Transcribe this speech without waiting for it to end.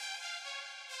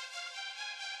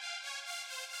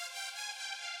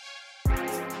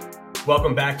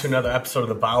Welcome back to another episode of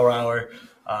the Bauer Hour.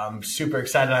 I'm super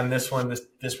excited on this one.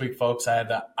 This week, folks, I had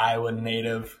the Iowa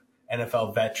native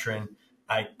NFL veteran,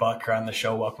 Ike Boettger, on the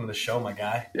show. Welcome to the show, my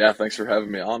guy. Yeah, thanks for having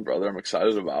me on, brother. I'm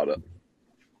excited about it.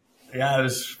 Yeah, it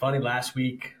was funny last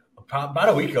week. About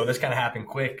a week ago, this kind of happened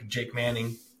quick. Jake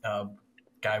Manning,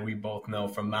 guy we both know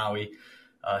from Maui,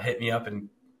 hit me up and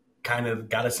kind of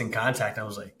got us in contact. I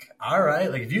was like, all right,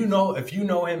 like if you know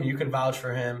him, you can vouch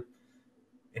for him,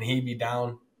 and he'd be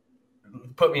down.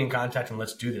 Put me in contact and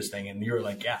let's do this thing. And you were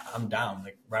like, yeah, I'm down,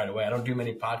 like right away. I don't do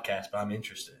many podcasts, but I'm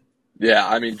interested. Yeah,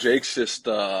 I mean, Jake's just,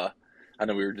 I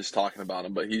know we were just talking about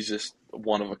him, but he's just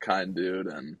one of a kind dude.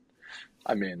 And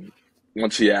I mean,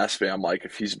 once he asked me, I'm like,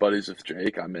 if he's buddies with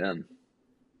Jake, I'm in.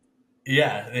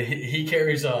 Yeah, he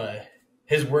carries,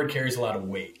 his word carries a lot of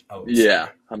weight. I would say,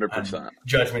 100%.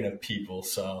 Judgment of people.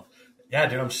 So yeah,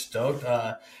 dude, I'm stoked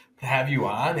to have you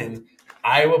on. And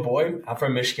Iowa boy, I'm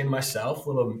from Michigan myself,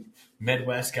 little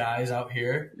Midwest guys out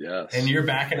here. Yes. And you're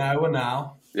back in Iowa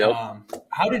now. Yep.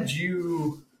 How did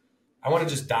you – I want to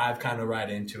just dive kind of right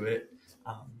into it.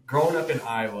 Growing up in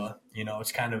Iowa, you know,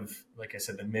 it's kind of, like I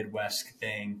said, the Midwest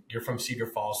thing. You're from Cedar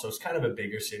Falls, so it's kind of a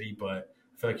bigger city, but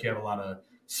I feel like you have a lot of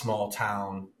small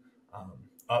town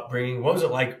upbringing. What was it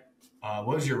like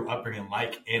what was your upbringing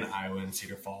like in Iowa and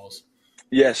Cedar Falls?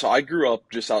 Yeah, so I grew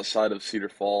up just outside of Cedar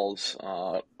Falls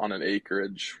on an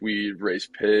acreage. We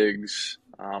raised pigs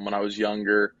when I was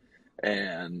younger,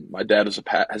 and my dad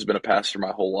has been a pastor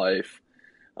my whole life.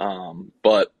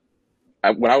 But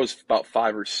when I was about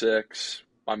 5 or 6,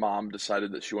 my mom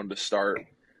decided that she wanted to start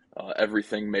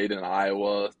everything made in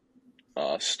Iowa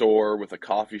store with a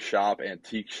coffee shop,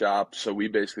 antique shop. So we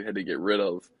basically had to get rid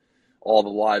of all the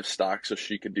livestock so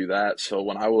she could do that. So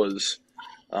when I was,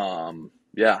 when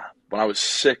I was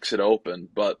 6, it opened,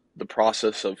 but the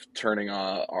process of turning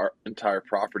our entire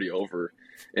property over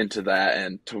into that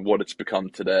and to what it's become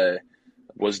today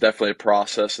was definitely a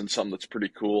process and something that's pretty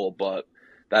cool. But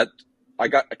that I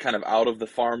got kind of out of the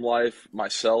farm life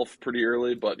myself pretty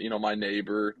early, but you know, my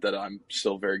neighbor that I'm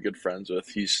still very good friends with,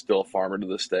 he's still a farmer to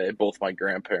this day. Both my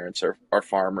grandparents are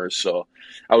farmers, so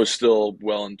I was still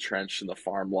well entrenched in the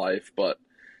farm life, but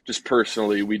just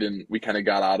personally, we kind of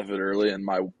got out of it early, and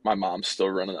my mom's still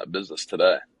running that business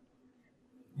today.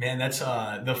 Man, that's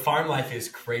the farm life is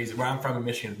crazy. Where I'm from in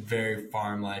Michigan, very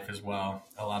farm life as well.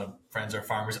 A lot of friends are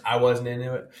farmers. I wasn't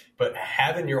into it, but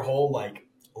having your whole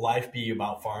life be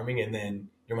about farming, and then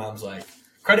your mom's like,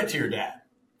 credit to your dad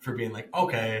for being like,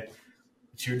 okay,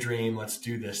 it's your dream, let's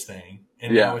do this thing.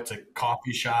 And now it's a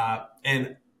coffee shop.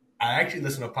 And I actually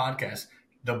listen to a podcast,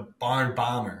 the Barn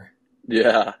Bomber.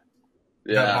 Yeah.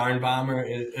 The Barn Bomber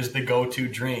is the go-to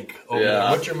drink over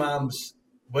there. What's your mom's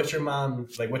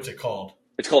what's it called?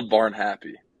 It's called Barn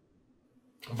Happy.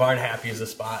 Barn Happy is a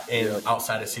spot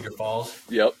outside of Cedar Falls.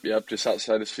 Yep, just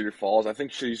outside of Cedar Falls. I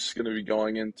think she's going to be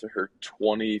going into her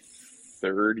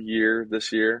 23rd year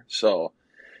this year. So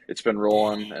it's been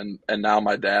rolling, and now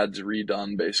my dad's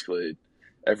redone basically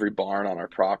every barn on our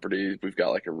property. We've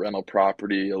got like a rental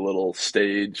property, a little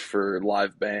stage for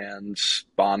live bands,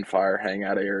 bonfire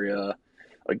hangout area,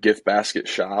 a gift basket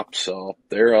shop. So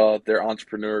they're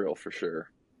entrepreneurial for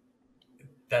sure.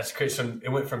 That's crazy. So it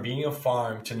went from being a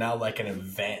farm to now like an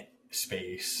event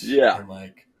space. Yeah.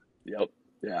 And Yep.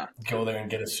 Yeah. Go there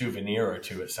and get a souvenir or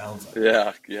two, it sounds like.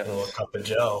 Yeah. A little cup of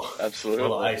Joe. Absolutely. A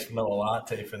little iced vanilla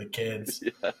latte for the kids.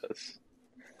 Yes.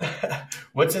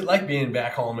 What's it like being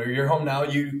back home? Or you're home now?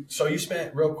 You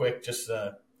spent, real quick, just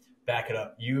back it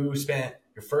up. You spent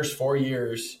your first 4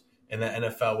 years in the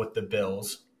NFL with the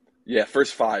Bills. Yeah,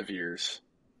 first 5 years.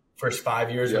 First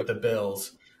 5 years with the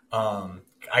Bills.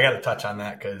 I got to touch on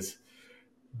that because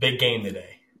big game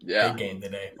today. Yeah. Big game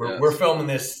today. We're filming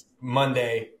this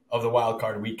Monday of the wild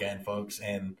card weekend, folks,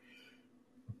 and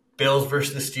Bills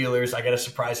versus the Steelers. I got a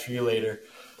surprise for you later.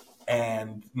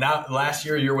 And now, last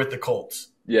year you're with the Colts.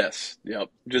 Yes. Yep.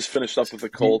 Just finished up with the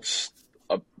Colts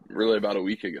really about a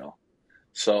week ago.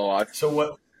 So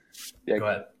what? Yeah. Go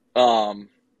ahead.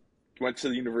 Went to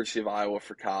the University of Iowa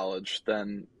for college,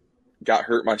 then got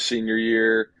hurt my senior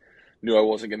year. Knew I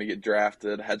wasn't going to get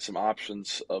drafted. Had some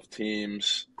options of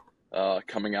teams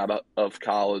coming out of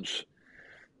college.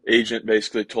 Agent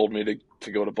basically told me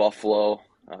to go to Buffalo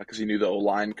because he knew the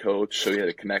O-line coach, so he had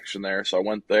a connection there. So I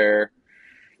went there,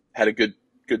 had a good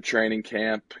training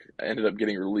camp. I ended up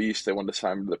getting released. They wanted to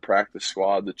sign me to the practice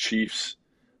squad. The Chiefs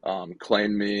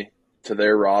claimed me to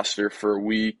their roster for a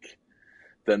week.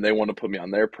 Then they want to put me on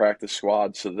their practice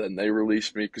squad. So then they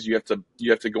released me because you have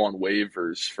to go on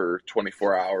waivers for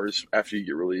 24 hours after you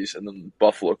get released. And then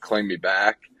Buffalo claimed me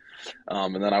back.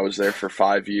 And then I was there for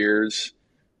 5 years.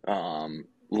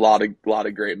 lot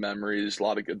of great memories, a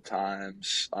lot of good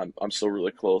times. I'm still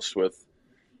really close with,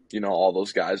 all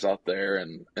those guys out there,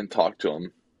 and talk to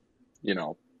them,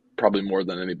 probably more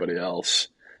than anybody else,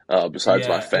 besides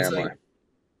my Yeah, it's family. like,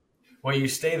 well, you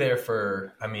stay there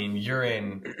for, I mean, you're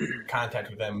in contact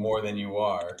with them more than you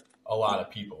are a lot of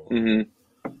people. Hmm.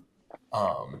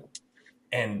 Um,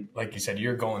 and like you said,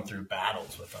 you're going through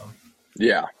battles with them.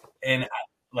 Yeah. And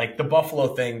like the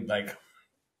Buffalo thing, like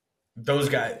those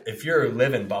guys, if you're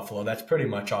live in Buffalo, that's pretty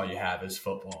much all you have is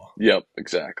football. Yep.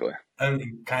 Exactly.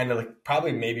 And kind of like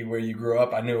probably maybe where you grew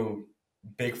up. I knew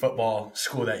big football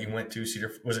school that you went to.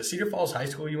 Was it Cedar Falls High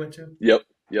School you went to? Yep.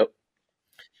 Yep.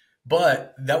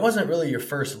 But that wasn't really your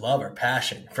first love or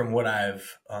passion, from what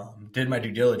I've did my due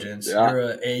diligence. Yeah.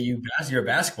 You're a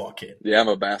basketball kid. Yeah. I'm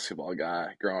a basketball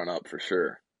guy growing up for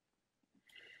sure.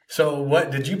 So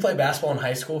what did you play basketball in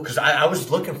high school? Because I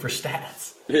was looking for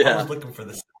stats. I Yeah. was looking for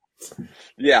the stats.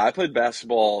 Yeah. I played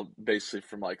basketball basically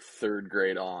from like third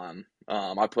grade on.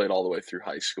 I played all the way through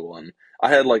high school, and I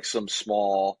had like some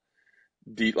small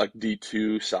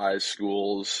D2 size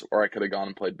schools where I could have gone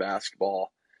and played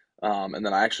basketball. And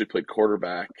then I actually played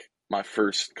quarterback my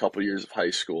first couple years of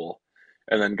high school,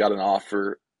 and then got an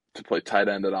offer to play tight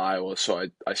end at Iowa. So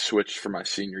I switched for my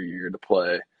senior year to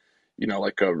play,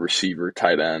 like a receiver,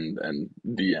 tight end, and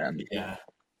DN. Yeah,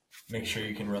 make sure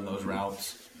you can run those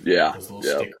routes. Yeah. Those little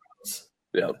Yep. stick routes.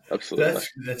 Yep. Absolutely.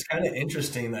 That's kind of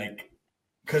interesting. Like,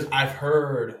 because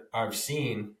I've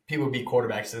seen people be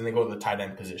quarterbacks and then they go to the tight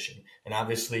end position, and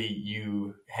obviously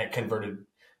you had converted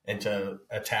into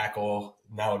a tackle,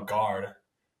 now a guard.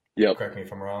 Yep. Correct me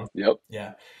if I'm wrong. Yep.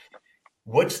 Yeah.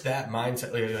 What's that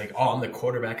mindset? Like, oh, I'm the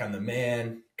quarterback, I'm the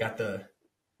man, got the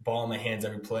ball in my hands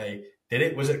every play.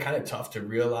 Was it kind of tough to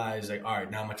realize, like, all right,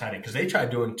 now I'm a tight end? Because they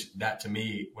tried doing that to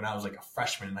me when I was like a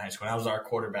freshman in high school. And I was our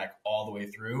quarterback all the way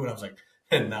through, and I was like,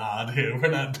 nah, dude,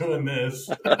 we're not doing this.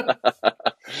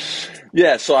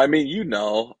 Yeah. So I mean,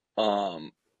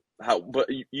 but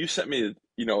you sent me,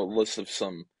 a list of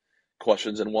some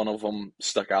questions, and one of them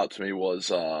stuck out to me was,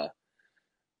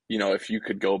 if you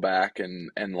could go back and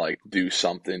like do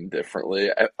something differently.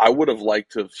 I would have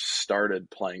liked to have started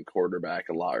playing quarterback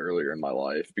a lot earlier in my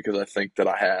life, because I think that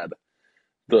I had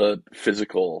the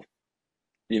physical,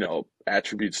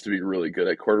 attributes to be really good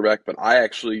at quarterback. But I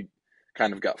actually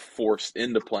kind of got forced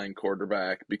into playing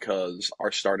quarterback because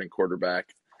our starting quarterback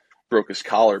broke his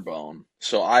collarbone.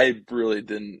 So I really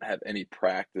didn't have any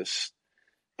practice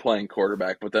playing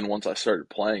quarterback. But then once I started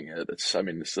playing it, it's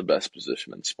the best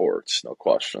position in sports, no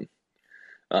question.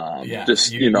 Yeah,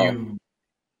 Just, you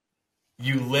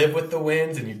live with the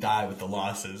wins and you die with the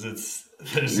losses.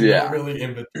 There's yeah, not really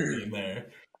in between there.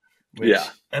 Which, yeah,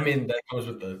 I mean, that comes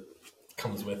with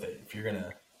it. If you're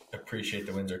gonna appreciate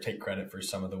the wins or take credit for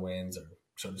some of the wins, or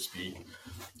so to speak,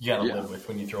 you gotta yeah, live with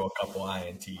when you throw a couple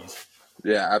INTs.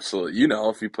 yeah, absolutely.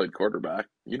 If you played quarterback,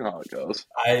 you know how it goes.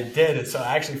 I did. So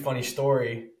actually, funny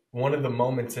story. One of the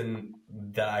moments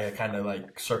that I kind of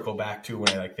like circle back to when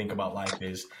I like think about life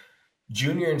is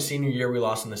junior and senior year. We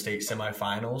lost in the state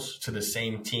semifinals to the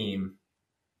same team,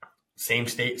 same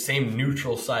state, same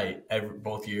neutral site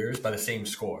both years by the same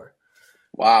score,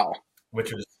 Wow.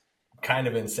 which was kind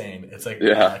of insane. It's like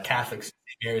Yeah.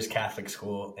 Mary's Catholic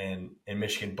school in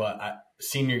Michigan. But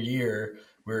senior year,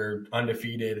 we're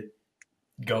undefeated.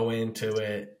 Go into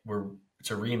it.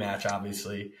 It's a rematch,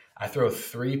 obviously. I throw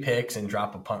 3 picks and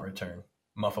drop muff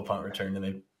a punt return,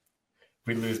 and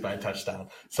we lose by a touchdown.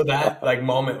 So that like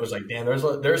moment was like, damn, there's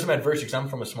some adversity, because I'm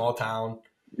from a small town,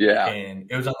 Yeah. and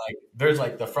it was on like there's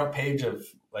like the front page of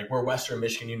like where Western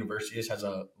Michigan University has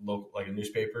a local like a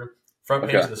newspaper. Front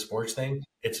page Okay. of the sports thing,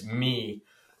 it's me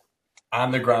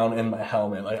on the ground in my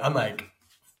helmet. Like I'm like,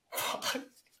 fuck,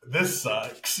 this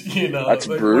sucks, That's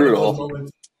like brutal. one of those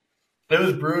moments. It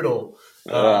was brutal,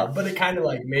 but it kind of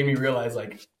like made me realize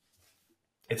like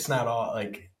it's not all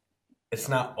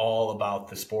about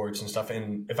the sports and stuff.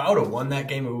 And if I would have won that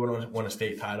game and we would have won a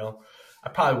state title, I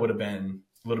probably would have been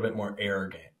a little bit more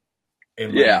arrogant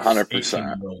in my Yeah, 100%.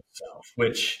 18-year-old self,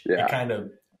 which Yeah. it kind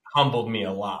of humbled me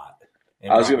a lot.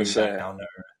 And I was brought gonna me say, back down to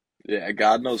earth. yeah,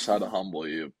 God knows how to humble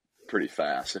you pretty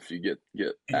fast if you get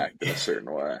acting a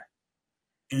certain way.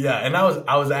 Yeah, and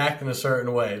I was acting a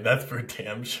certain way. That's for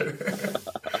damn sure.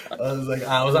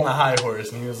 I was on a high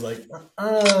horse, and he was like,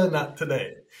 not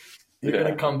today. You're Yeah.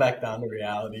 gonna come back down to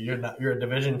reality. You're a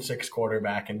Division 6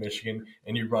 quarterback in Michigan,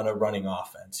 and you run a running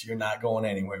offense. You're not going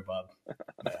anywhere, bub.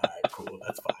 Like, all right, cool.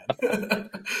 That's fine.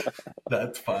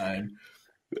 That's fine.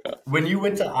 Yeah. When you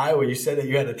went to Iowa, you said that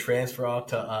you had to transfer out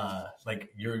to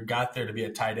you got there to be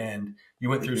a tight end. You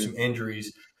went through Mhm. some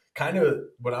injuries. kind of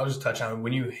what I was just touching on,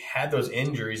 when you had those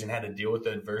injuries and had to deal with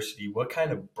the adversity, what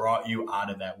kind of brought you out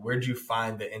of that? Where'd you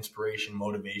find the inspiration,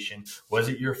 motivation? Was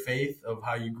it your faith of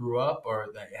how you grew up, or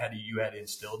that had you had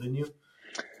instilled in you?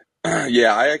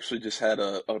 Yeah, I actually just had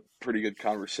a pretty good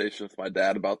conversation with my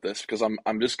dad about this because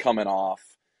I'm just coming off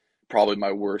probably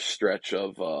my worst stretch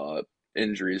of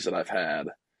injuries that I've had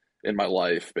in my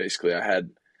life. Basically, I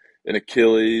had an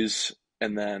Achilles,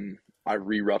 and then I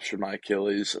re-ruptured my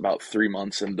Achilles about 3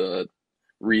 months into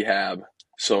rehab.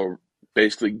 So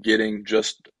basically, getting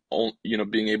just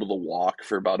being able to walk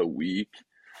for about a week,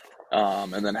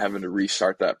 and then having to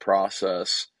restart that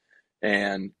process.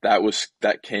 And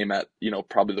that came at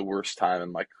probably the worst time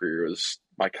in my career. It was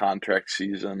my contract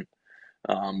season,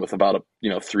 with about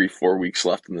 3-4 weeks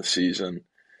left in the season.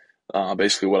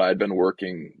 Basically what I had been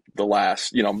working the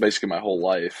last, basically my whole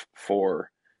life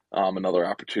for, another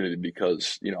opportunity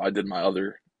because, I did my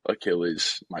other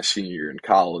Achilles my senior year in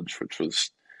college, which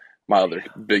was my other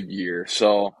big year.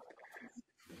 So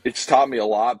it's taught me a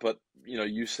lot, but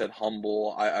you said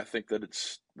humble. I think that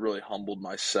it's really humbled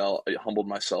myself. It humbled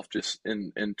myself just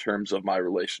in terms of my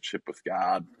relationship with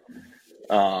God.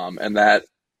 And that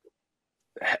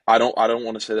I don't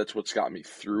want to say that's what's got me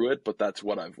through it, but that's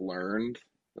what I've learned.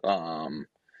 Um,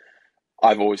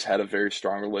 I've always had a very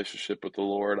strong relationship with the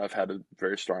Lord. I've had a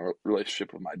very strong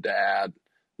relationship with my dad,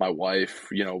 my wife.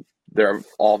 They're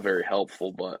all very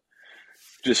helpful, but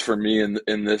just for me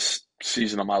in this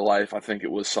season of my life, I think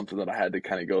it was something that I had to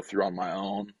kind of go through on my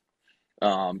own,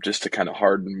 just to kind of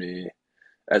harden me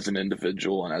as an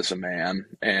individual and as a man.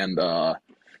 And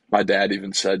my dad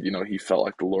even said, he felt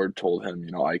like the Lord told him,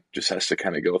 I just has to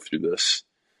kind of go through this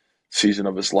season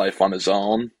of his life on his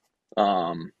own.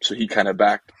 So he kind of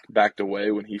backed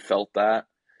away when he felt that,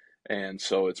 and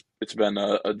so it's been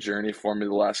a journey for me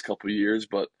the last couple of years,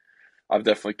 but I've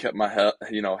definitely kept my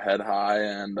head high,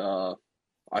 and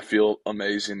I feel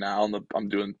amazing now, and I'm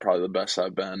doing probably the best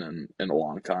I've been in a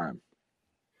long time.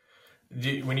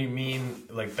 When you mean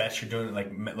like best, you're doing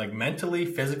it like mentally,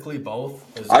 physically,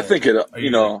 both? Is I it? think it, Are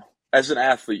you like? as an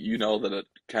athlete, that it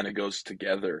kind of goes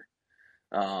together.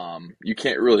 You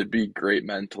can't really be great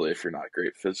mentally if you're not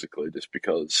great physically, just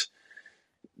because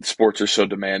sports are so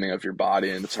demanding of your body,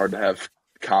 and it's hard to have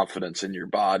confidence in your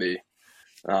body,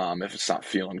 if it's not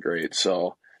feeling great.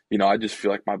 So, I just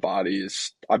feel like my body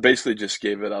is. I basically just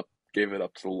gave it up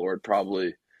to the Lord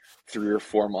probably 3 or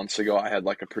 4 months ago. I had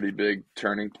like a pretty big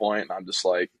turning point, and I'm just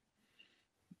like,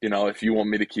 if you want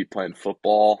me to keep playing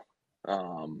football,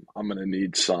 I'm gonna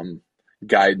need some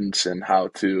guidance in how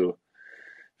to,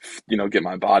 get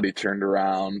my body turned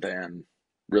around, and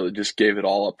really just gave it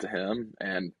all up to him.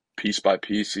 And piece by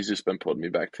piece, he's just been putting me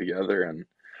back together, and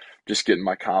just getting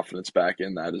my confidence back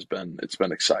in that it's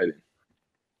been exciting.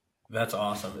 That's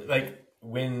awesome. Like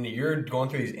when you're going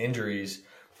through these injuries,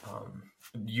 um,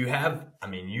 you have. I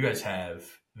mean, you guys have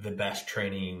the best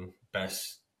training,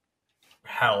 best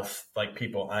health, like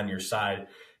people on your side.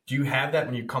 Do you have that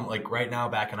when you come like right now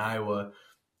back in Iowa?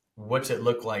 What's it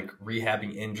look like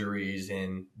rehabbing injuries,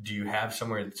 and do you have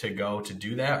somewhere to go to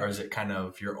do that, or is it kind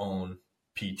of your own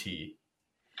PT?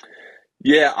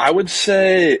 Yeah, I would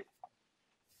say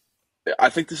I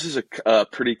think this is a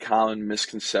pretty common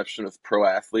misconception with pro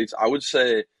athletes. I would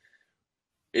say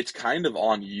it's kind of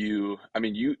on you. I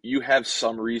mean, you have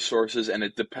some resources, and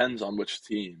it depends on which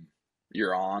team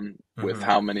you're on with Hmm.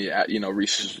 how many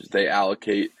resources they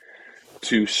allocate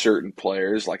to certain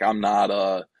players. Like I'm not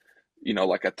a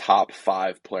like a top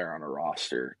five player on a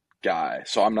roster guy,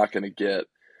 so I'm not going to get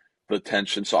the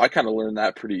attention. So I kind of learned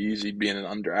that pretty easy being an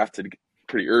undrafted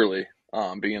pretty early.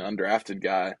 Being an undrafted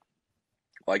guy,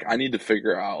 like I need to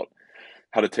figure out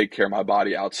how to take care of my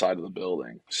body outside of the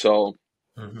building. So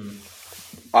Hmm.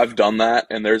 I've done that,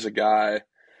 and there's a guy.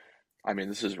 I mean,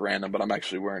 this is random, but I'm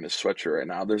actually wearing his sweatshirt right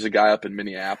now. There's a guy up in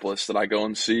Minneapolis that I go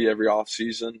and see every off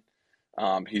season.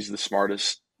 He's the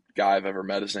smartest guy I've ever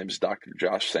met. His name is Dr.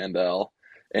 Josh Sandell,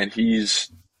 and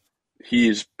he's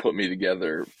put me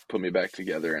back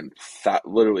together, and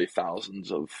literally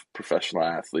thousands of professional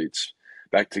athletes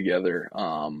back together,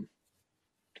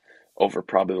 over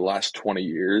probably the last 20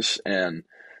 years. And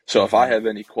so if I Hmm. have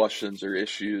any questions or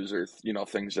issues or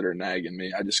things that are nagging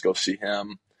me, I just go see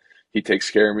him. He takes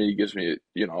care of me. He gives me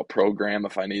a program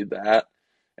if I need that,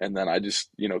 and then I just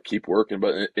keep working.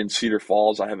 But in Cedar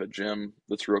Falls, I have a gym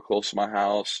that's real close to my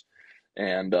house,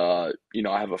 and I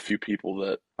have a few people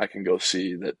that I can go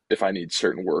see that if I need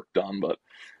certain work done. But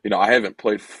I haven't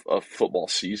played a football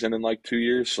season in like 2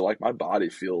 years, so like my body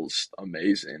feels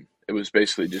amazing. It was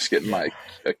basically just getting Yeah. my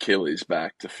Achilles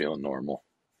back to feeling normal.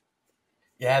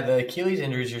 Yeah, the Achilles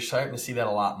injuries, you're starting to see that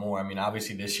a lot more. I mean,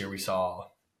 obviously this year we saw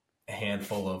a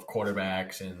handful of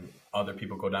quarterbacks and other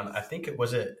people go down. I think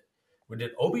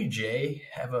did OBJ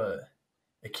have a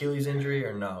Achilles injury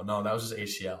or no? No, that was his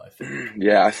ACL, I think.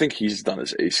 Yeah, I think he's done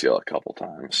his ACL a couple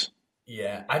times.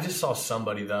 Yeah, I just saw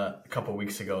somebody a couple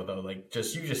weeks ago though, like you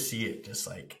just see it, just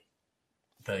like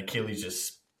the Achilles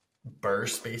just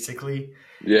burst basically.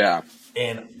 Yeah.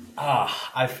 And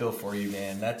I feel for you,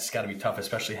 man. That's got to be tough,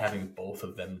 especially having both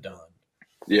of them done.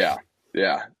 Yeah.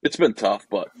 Yeah. It's been tough,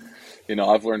 but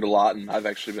I've learned a lot, and I've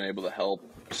actually been able to help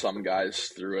some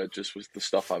guys through it just with the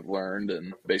stuff I've learned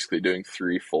and basically doing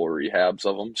 3 full rehabs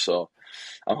of them. So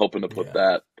I'm hoping to put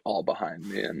that all behind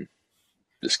me and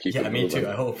just keep it moving. Me too.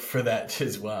 I hope for that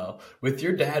as well. With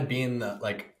your dad being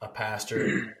like a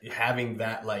pastor, having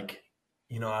that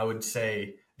I would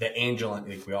say the angel,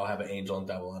 like we all have an angel and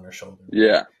devil on our shoulder.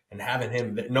 Yeah. And having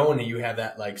him, knowing that you have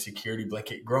that like security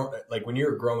blanket, like when you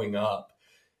were growing up,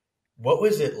 what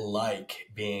was it like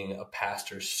being a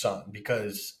pastor's son?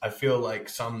 Because I feel like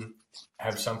some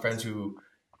friends who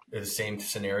is the same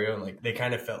scenario, and like they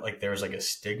kind of felt like there was like a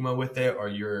stigma with it, or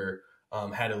you're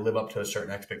had to live up to a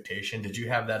certain expectation. Did you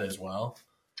have that as well?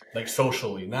 Like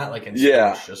socially, not like in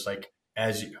sports, just like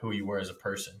who you were as a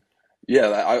person. Yeah,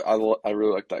 I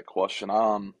really like that question.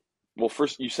 Well,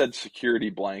 first you said security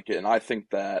blanket, and I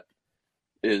think that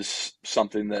is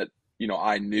something that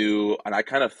I knew, and I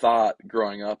kind of thought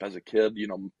growing up as a kid,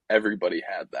 everybody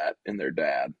had that in their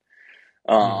dad.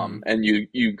 And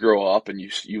you grow up and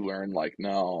you learn like,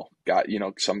 no, God,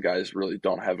 some guys really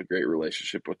don't have a great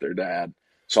relationship with their dad.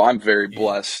 So I'm very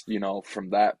blessed, from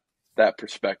that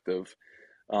perspective.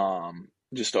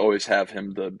 Just to always have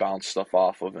him to bounce stuff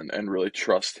off of and really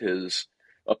trust his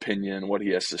opinion, what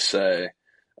he has to say,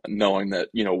 knowing that,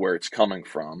 where it's coming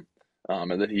from,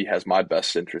 and that he has my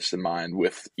best interest in mind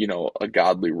with, a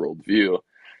godly worldview.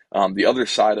 The other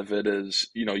side of it is,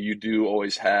 you do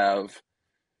always have,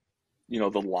 the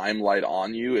limelight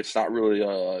on you. It's not really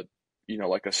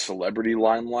like a celebrity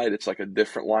limelight. It's like a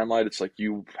different limelight. It's like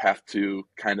you have to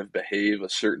kind of behave a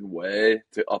certain way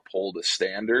to uphold a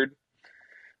standard.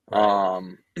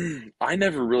 Right. I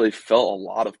never really felt a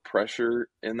lot of pressure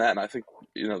in that, and I think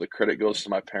the credit goes to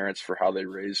my parents for how they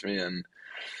raised me, and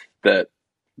that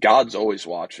God's always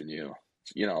watching you,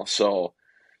 so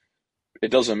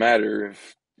it doesn't matter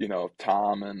if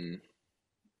Tom and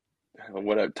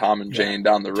Jane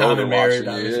down the road are watching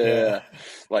you.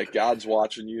 Like God's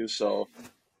watching you, so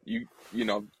you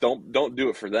don't do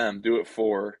it for them, do it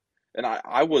for. And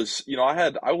I was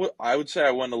I would say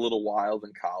I went a little wild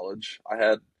in college. I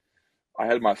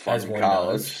had my fun in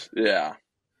college. Yeah.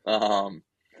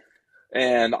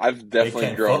 And I've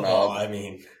definitely grown football, up. I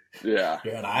mean, yeah.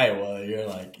 You're in Iowa. You're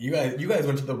like, you guys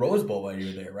went to the Rose Bowl while you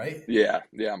were there, right? Yeah.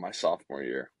 Yeah. My sophomore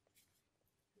year.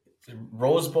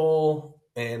 Rose Bowl.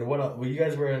 And what else? Well, you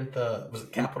guys were in was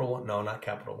it Capital One? No, not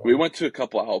Capital One. We went to a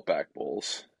couple of Outback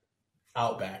Bowls.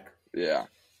 Outback. Yeah.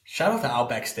 Shout out to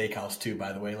Outback Steakhouse too,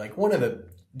 by the way. Like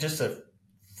just a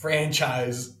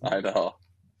franchise. I know.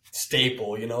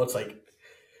 Staple, it's like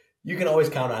you can always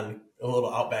count on a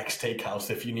little Outback Steakhouse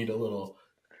if you need a little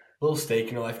steak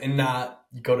in your life, and not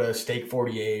go to Steak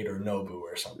 48 or Nobu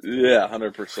or something. Yeah,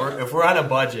 100%. If we're on a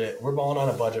budget, we're balling on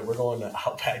a budget. We're going to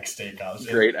Outback Steakhouse.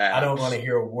 Great abs. I don't want to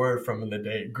hear a word from the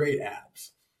day. Great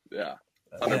abs. Yeah,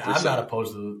 100%.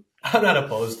 I'm not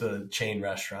opposed to chain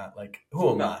restaurant. Like, who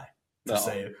am I to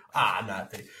say I'm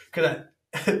not? Because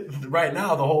right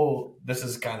now this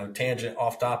is kind of tangent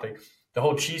off topic. The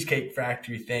whole Cheesecake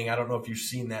Factory thing, I don't know if you've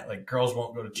seen that. Like, girls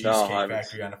won't go to Cheesecake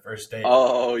Factory on a first date.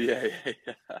 Oh, yeah.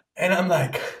 And I'm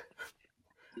like,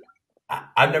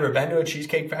 I've never been to a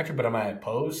Cheesecake Factory, but am I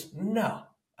opposed? No.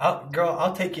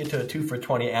 I'll take you to a 2 for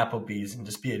 $20 Applebee's and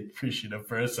just be appreciative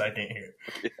for a second here.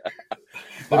 Yeah.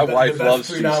 My wife loves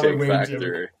Cheesecake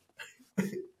Factory.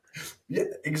 Yeah,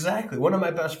 exactly. One of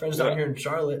my best friends down here in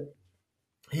Charlotte,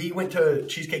 he went to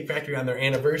Cheesecake Factory on their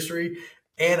anniversary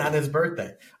and on his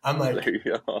birthday. I'm like,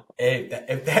 hey,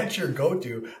 if that's your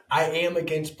go-to, I am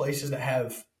against places that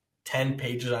have 10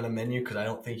 pages on a menu because I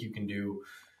don't think you can do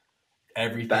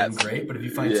everything great. But if you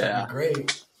find something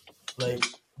great, like,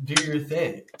 do your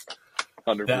thing.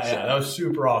 100%. That was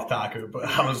super off topic, but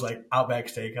I was like, Outback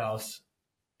Steakhouse,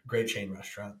 great chain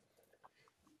restaurant.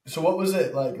 So what was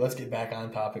it like? Let's get back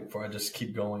on topic before I just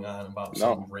keep going on about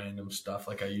some random stuff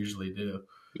like I usually do.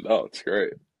 No, it's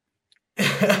great.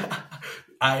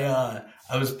 I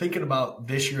was thinking about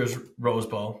this year's Rose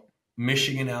Bowl,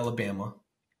 Michigan, Alabama.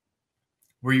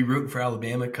 Were you rooting for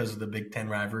Alabama because of the Big Ten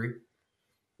rivalry?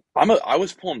 I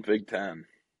was pulling Big Ten.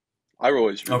 I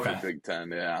always root for Big Ten.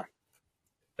 Yeah,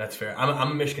 that's fair.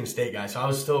 I'm a Michigan State guy, so I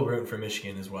was still rooting for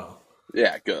Michigan as well.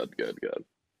 Yeah, good.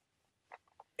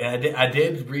 And I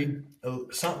did read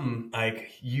something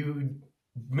like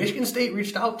Michigan State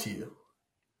reached out to you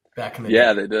back in the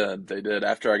Yeah, day. they did. They did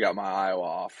after I got my Iowa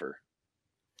offer.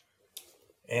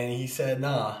 And he said,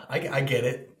 "Nah, I get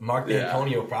it." Mark Yeah.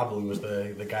 D'Antonio probably was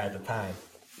the guy at the time.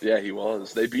 Yeah, he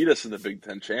was. They beat us in the Big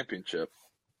Ten championship.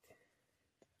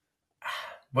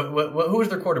 Who was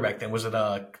their quarterback then? Was it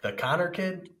the Connor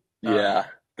kid? Uh, Yeah.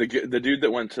 The dude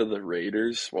that went to the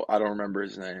Raiders, well, I don't remember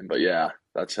his name, but yeah,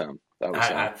 that's him. That was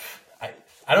him. I, I I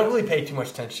I don't really pay too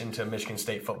much attention to Michigan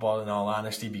State football in all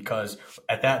honesty because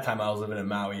at that time I was living in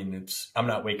Maui and I'm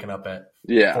not waking up at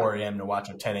Yeah. 4 a.m. to watch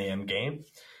a 10 a.m. game,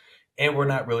 and we're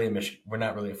not really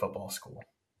a football school.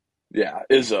 Yeah.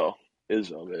 Izzo.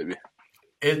 Izzo, baby.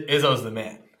 Izzo's the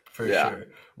man for Yeah. sure.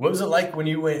 What was it like when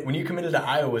you committed to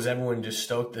Iowa? Was everyone just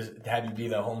stoked to have you be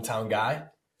the hometown guy?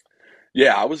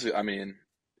 Yeah, I mean,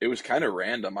 it was kind of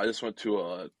random. I just went to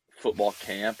a football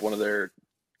camp, one of their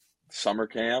summer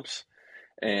camps,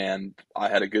 and I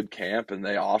had a good camp and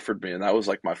they offered me, and that was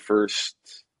like my first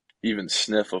even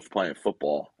sniff of playing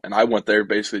football. And I went there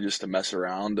basically just to mess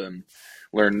around and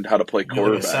learn how to play You like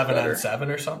a quarterback 7-on-7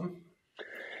 better. or something?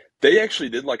 They actually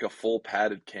did like a full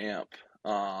padded camp.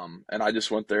 And I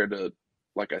just went there to,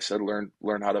 like I said, learn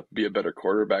how to be a better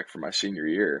quarterback for my senior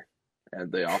year.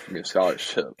 And they offered me a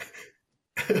scholarship.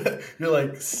 You're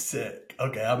like sick.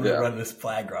 Okay, I'm gonna Yeah. run this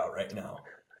flag route right now.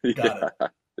 Got it. Yeah.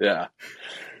 Yeah.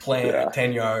 Plant Yeah. at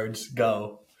 10 yards,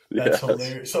 go. That's Yes.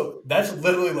 hilarious. So that's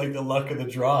literally like the luck of the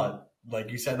draw.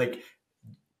 Like you said, like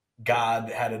God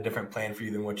had a different plan for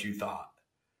you than what you thought.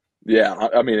 Yeah.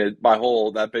 I mean,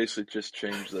 that basically just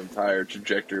changed the entire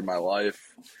trajectory of my life.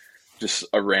 Just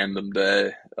a random day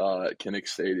at Kinnick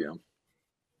Stadium.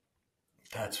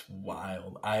 That's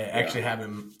wild. I Yeah. actually have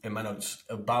in my notes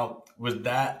about was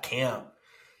that camp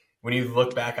when you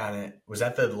look back on it, was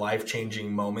that the life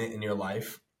changing moment in your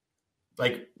life?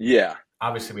 Like Yeah.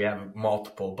 obviously we have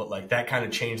multiple, but like that kind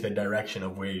of changed the direction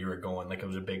of where you were going. Like it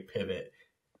was a big pivot.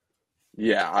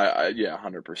 Yeah. Yeah,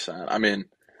 100%. I mean,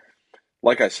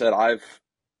 like I said, I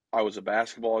was a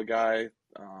basketball guy.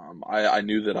 I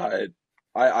knew that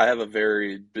I have a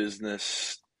very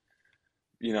business,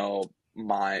 you know,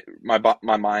 my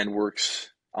mind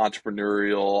works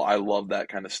entrepreneurial. I love that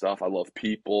kind of stuff. I love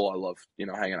people. I love,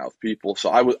 hanging out with people. So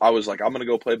I was like, I'm gonna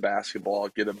go play basketball,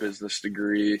 get a business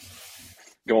degree,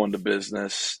 go into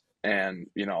business, and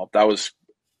that was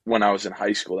when I was in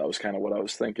high school. That was kind of what I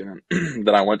was thinking. And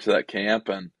then I went to that camp,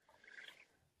 and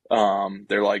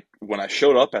they're like, when I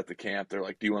showed up at the camp, they're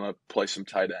like, "Do you want to play some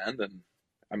tight end?" And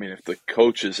I mean, if the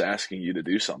coach is asking you to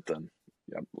do something,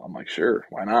 yeah, I'm like, sure,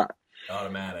 why not?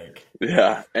 Automatic.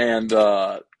 Yeah, and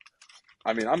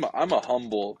I mean, I'm a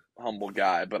humble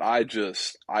guy, but I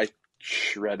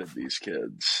shredded these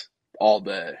kids all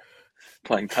day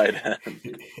playing tight end,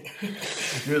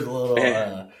 There's a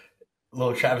and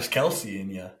little Travis Kelsey in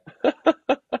you.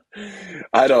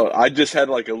 I just had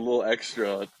like a little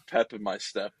extra pep in my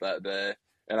step that day,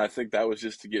 and I think that was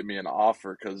just to get me an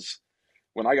offer because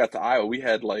when I got to Iowa, we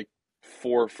had like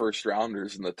four first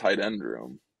rounders in the tight end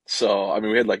room. So I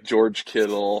mean, we had like George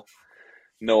Kittle,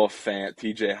 Noah Fant,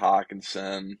 T.J.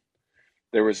 Hawkinson.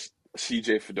 There was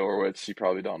C.J. Fedorowicz. You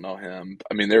probably don't know him.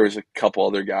 I mean, there was a couple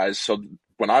other guys. So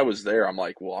when I was there, I'm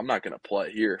like, well, I'm not going to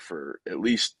play here for at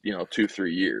least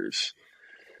 2-3 years.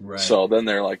 Right. So then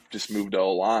they're like, just move to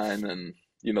O line, and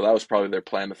that was probably their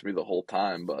plan with me the whole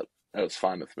time. But that was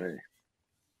fine with me.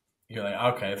 You're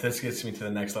like, okay, if this gets me to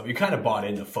the next level, you kind of bought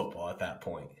into football at that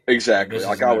point. Like Exactly. this is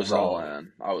Like I my was all road.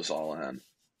 in. I was all in.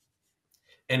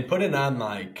 And put it on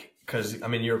like, because I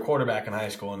mean, you're a quarterback in high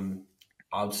school, and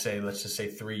let's just say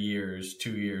 3 years,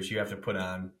 2 years, you have to put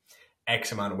on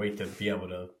X amount of weight to be able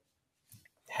to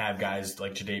have guys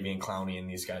like Jadeveon Clowney and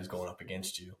these guys going up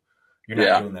against you. You're not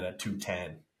Yeah. doing that at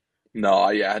 210. No,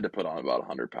 I had to put on about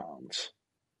 100 pounds.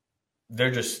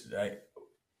 They're just like,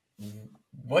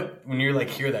 what when you're like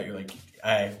hear that you're like,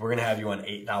 hey, we're gonna have you on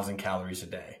 8,000 calories a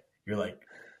day. You're like,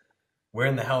 where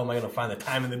in the hell am I gonna find the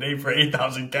time in the day for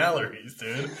 8,000 calories,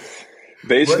 dude? What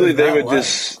Basically, is that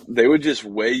like? they would just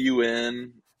weigh you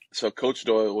in. So Coach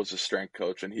Doyle was a strength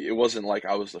coach, and it wasn't like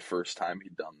I was the first time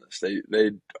he'd done this.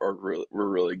 Were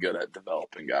really good at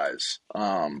developing guys,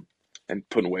 and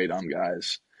putting weight on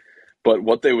guys. But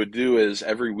what they would do is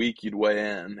every week you'd weigh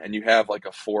in, and you have like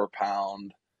a 4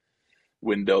 pound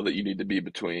window that you need to be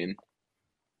between.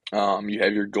 You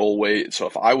have your goal weight. So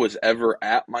if I was ever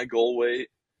at my goal weight,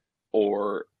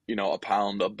 or a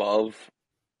pound above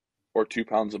or 2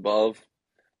 pounds above,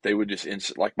 they would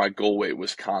just like my goal weight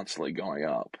was constantly going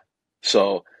up.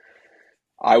 So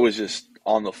I was just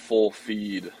on the full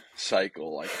feed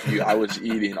cycle. Like I was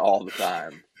eating all the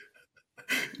time.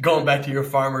 Going back to your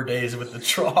farmer days with the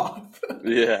trough.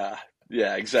 Yeah,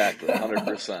 yeah, exactly,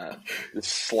 100%. It's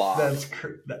slop.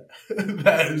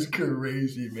 That is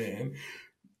crazy, man.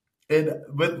 And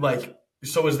but like,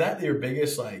 so is that your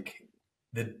biggest like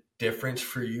the difference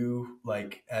for you,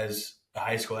 like as a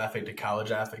high school athlete to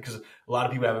college athlete? Because a lot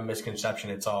of people have a misconception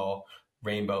it's all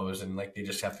rainbows and like they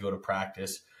just have to go to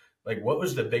practice. Like, what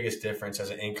was the biggest difference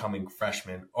as an incoming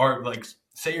freshman, or like,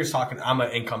 say you're talking, I'm an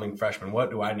incoming freshman.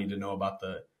 What do I need to know about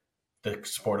the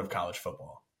sport of college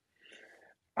football?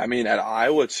 I mean, at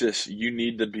Iowa, it's just you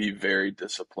need to be very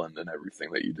disciplined in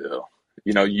everything that you do.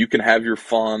 You can have your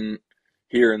fun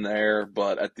here and there,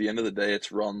 but at the end of the day,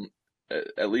 it's run,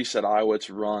 at least at Iowa, it's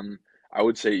run, I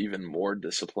would say, even more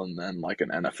disciplined than like an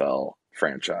NFL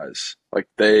franchise. Like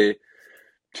they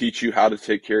teach you how to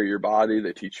take care of your body,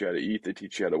 they teach you how to eat, they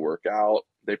teach you how to work out.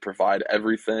 They provide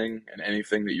everything and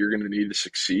anything that you're going to need to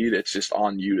succeed. It's just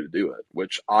on you to do it,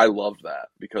 which I love that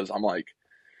because I'm like,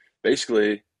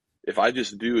 basically, if I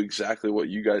just do exactly what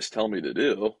you guys tell me to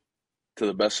do to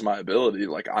the best of my ability,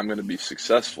 like I'm going to be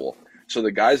successful. So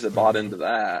the guys that bought into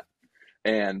that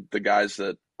and the guys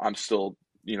that I'm still,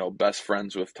 best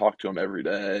friends with, talk to them every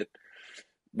day,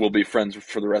 will be friends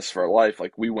for the rest of our life.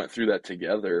 Like we went through that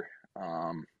together,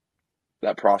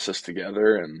 that process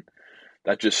together, and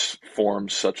that just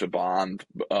forms such a bond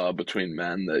between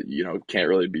men that, can't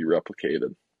really be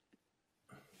replicated.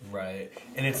 Right.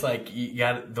 And it's like you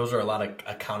got those are a lot of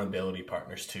accountability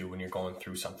partners too when you're going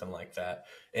through something like that.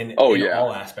 And Oh in yeah.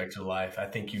 all aspects of life, I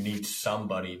think you need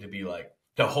somebody to be like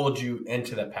to hold you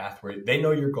into that path where they know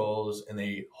your goals and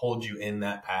they hold you in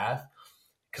that path.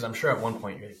 Because I'm sure at one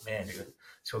point you're like, man, dude,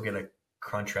 let's go get a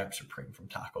Crunchwrap Supreme from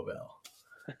Taco Bell.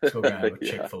 Let's go grab a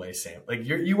Yeah. Chick-fil-A sandwich. Like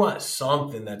you want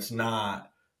something that's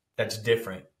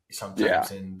different Yeah.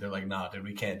 sometimes, and they're like, nah, dude,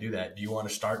 we can't do that. Do you want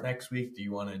to start next week? Do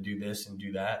you want to do this and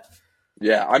do that?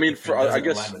 Yeah. I mean, If it I doesn't align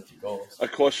guess with your goals. a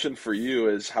question for you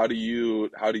is how do you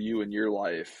in your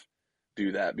life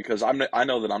do that? Because I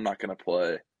know that I'm not going to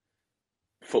play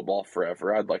football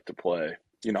forever. I'd like to play.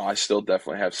 I still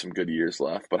definitely have some good years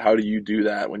left, but how do you do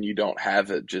that when you don't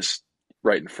have it just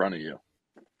right in front of you?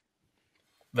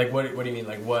 Like what do you mean?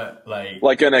 Like what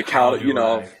Like an how account, do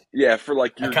I yeah, for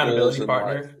like your goals accountability in life.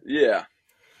 partner? Yeah.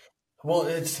 Well,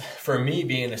 it's for me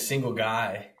being a single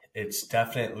guy, it's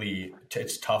definitely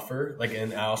it's tougher. Like,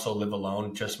 and I also live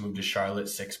alone. Just moved to Charlotte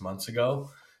 6 months ago,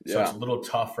 so it's Yeah. a little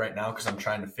tough right now because I'm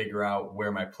trying to figure out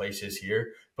where my place is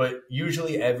here. But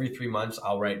usually every 3 months,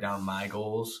 I'll write down my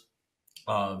goals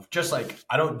of just like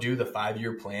I don't do the 5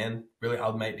 year plan. Really, I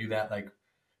might do that like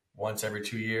once every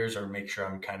 2 years or make sure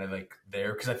I'm kind of like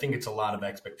there because I think it's a lot of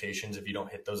expectations. If you don't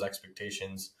hit those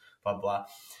expectations, blah blah.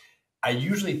 I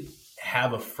usually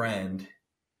have a friend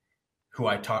who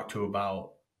I talk to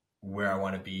about where I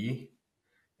want to be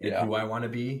and Yeah. who I want to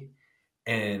be.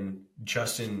 And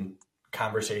just in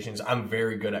conversations, I'm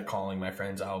very good at calling my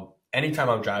friends. Anytime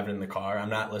I'm driving in the car, I'm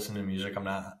not listening to music. I'm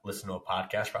not listening to a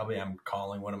podcast. Probably I'm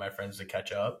calling one of my friends to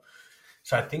catch up.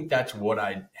 So I think that's what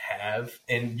I have.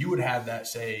 And you would have that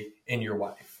say in your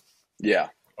wife Yeah.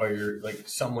 or your like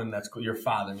someone that's your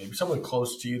father, maybe someone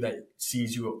close to you that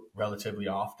sees you relatively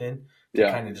often to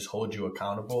Yeah. kind of just hold you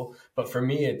accountable. But for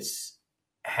me, it's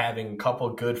having a couple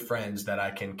good friends that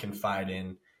I can confide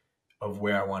in of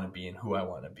where I want to be and who I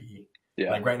want to be.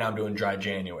 Yeah. Like right now, I'm doing dry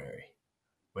January,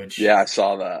 which Yeah, I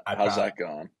saw that. I How's probably that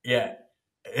going? yeah,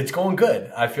 it's going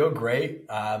good. I feel great.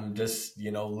 Just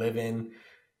living.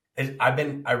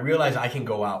 I realize I can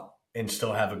go out and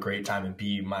still have a great time and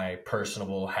be my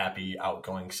personable, happy,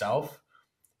 outgoing self,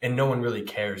 and no one really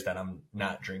cares that I'm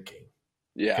not drinking.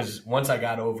 Yeah. Because once I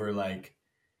got over like,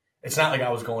 it's not like I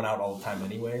was going out all the time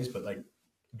anyways, but like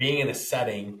being in a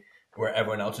setting where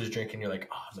everyone else is drinking, you're like,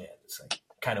 oh man, it's like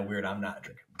kind of weird. I'm not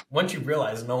drinking. Once you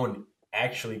realize no one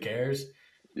actually cares,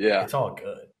 Yeah. it's all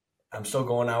good. I'm still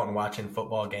going out and watching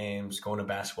football games, going to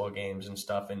basketball games and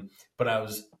stuff. But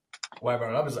what I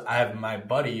brought up is I have my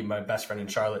buddy, my best friend in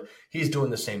Charlotte. He's doing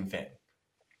the same thing.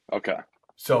 Okay.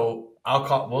 So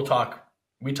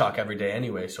we talk every day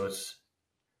anyway. So it's,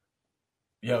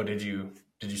 yo, did you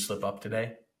slip up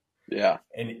today? Yeah.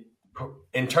 And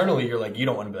internally you're like, you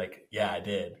don't want to be like, yeah, I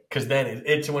did. Because then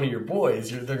it's one of your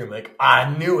boys. They're going to be like, I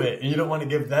knew it. And you don't want to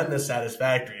give them the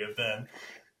satisfactory of them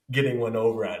getting one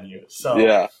over on you. So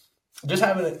Yeah.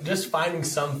 just finding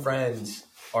some friends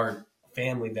or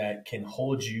family that can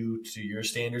hold you to your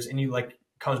standards, and you like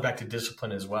comes back to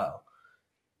discipline as well.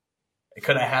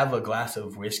 Could I have a glass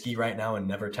of whiskey right now and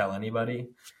never tell anybody?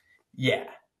 Yeah,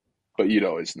 But you'd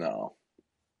always know.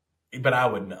 but I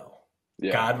would know.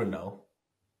 Yeah. God would know.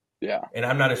 Yeah. And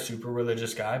I'm not a super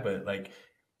religious guy, but like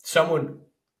someone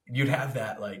you'd have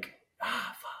that like,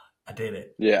 I did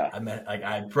it. Yeah.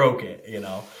 I broke it, And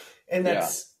Yeah.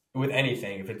 that's with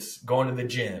anything. If it's going to the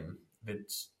gym, if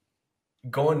it's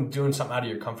doing something out of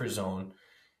your comfort zone.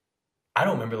 I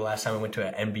don't remember the last time I went to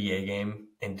an NBA game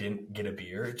and didn't get a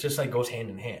beer. It just like goes hand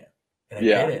in hand. And I did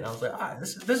Yeah. it. And I was like,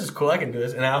 this is cool. I can do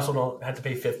this. And I also don't have to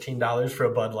pay $15 for a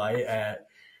Bud Light at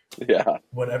Yeah.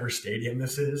 whatever stadium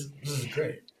this is. This is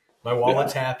great. My Yeah.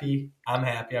 wallet's happy. I'm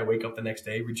happy. I wake up the next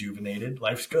day rejuvenated.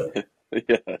 Life's good.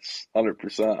 Yes.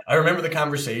 100%. I remember the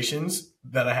conversations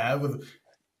that I have with,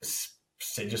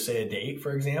 say a date,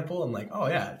 for example. I'm like, oh,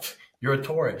 yeah, you're a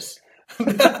Taurus.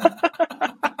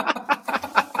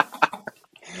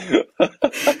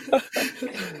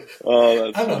 Oh,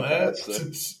 that's I don't know,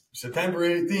 fantastic. September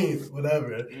 18th,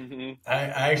 whatever. Hmm. I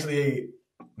actually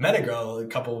met a girl a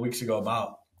couple of weeks ago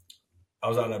I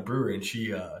was out at a brewery and she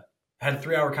had a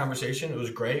 3-hour conversation. It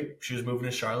was great. She was moving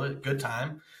to Charlotte. Good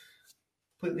time.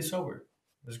 Completely sober.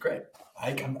 It was great.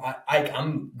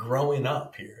 I'm growing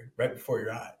up here right before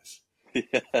your eyes.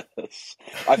 Yes.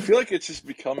 I feel like it's just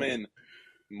becoming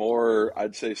more,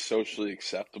 I'd say, socially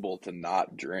acceptable to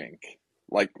not drink.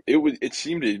 Like it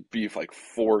seemed to be like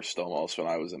forced almost when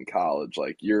I was in college.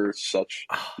 Like you're so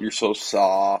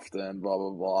soft and blah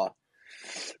blah blah.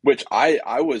 Which I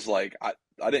was like I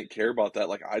didn't care about that.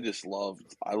 Like I loved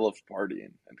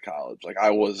partying in college. Like I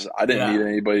didn't need Yeah.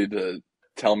 anybody to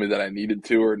tell me that I needed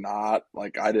to or not.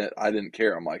 Like I didn't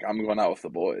care. I'm like I'm going out with the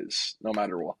boys no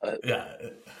matter what. Yeah.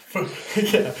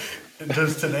 Yeah.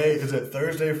 Is it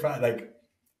Thursday, Friday? Like,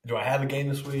 do I have a game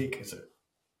this week?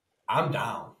 I'm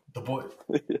down.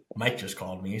 Mike just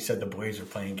called me. He said the boys are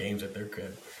playing games at their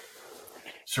crib.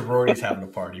 Sorority's having a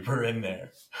party. We're in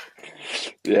there.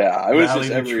 Yeah, I was Rally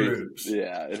just the troops.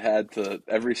 it had to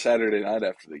every Saturday night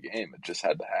after the game. It just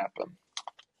had to happen.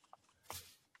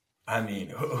 I mean,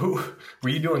 who were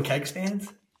you doing keg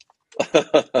stands?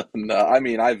 No, I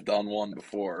mean I've done one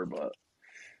before, but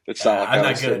it's not like I'm I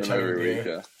not was good at sitting chugging every week.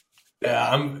 beer.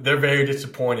 Yeah, They're very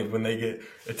disappointed when they get.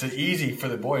 It's easy for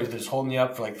the boys. They're just holding you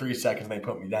up for like 3 seconds. And they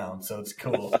put me down, so it's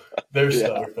cool. They're yeah.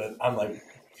 stoked, but I'm like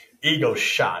ego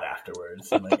shot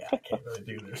afterwards. I'm like, I can't really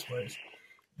do this, boys.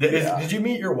 Did you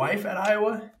meet your wife at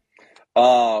Iowa?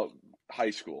 Uh,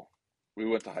 High school. We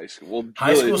went to high school. Well,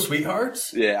 High really, school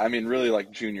sweethearts? yeah. I mean, really,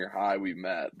 like junior high, we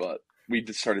met, but we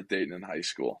just started dating in high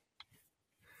school.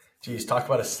 Geez, talk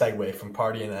about a segue from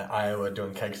partying at Iowa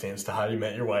doing keg stands to how you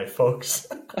met your wife, folks.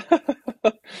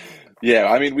 Yeah,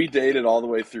 I mean, we dated all the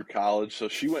way through college. So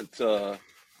she went to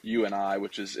UNI,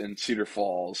 which is in Cedar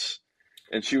Falls,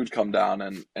 and she would come down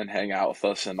and hang out with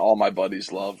us, and all my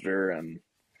buddies loved her, and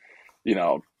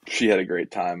she had a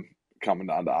great time coming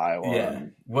down to Iowa Yeah.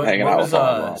 and What hanging what out was with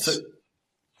all of us.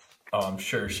 I'm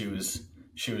sure she was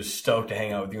stoked to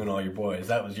hang out with you and all your boys.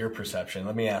 That was your perception.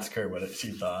 Let me ask her what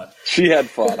she thought. She had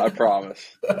fun, I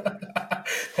promise.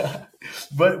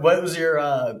 What was your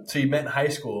so you met in high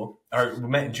school or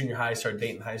met in junior high, started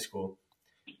dating in high school.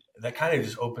 That kind of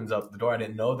just opens up the door. I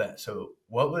didn't know that. So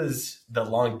what was the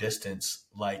long distance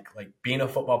like being a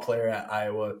football player at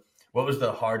Iowa? What was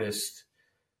the hardest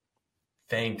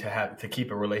thing to have to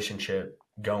keep a relationship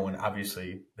going?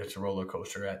 Obviously, it's a roller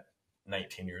coaster at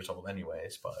 19 years old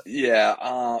anyways, but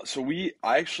Yeah, so we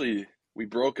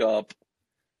broke up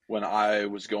when I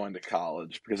was going to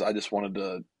college because I just wanted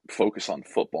to focus on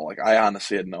football. Like I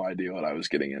honestly had no idea what I was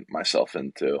getting myself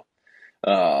into.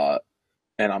 Uh,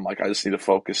 and I'm like, I just need to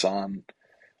focus on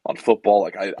football.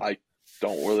 Like I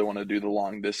don't really want to do the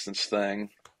long distance thing.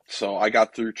 So I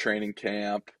got through training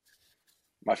camp,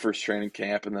 my first training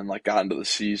camp, and then like got into the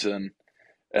season.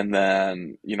 And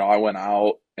then, I went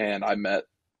out and I met,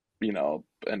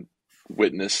 and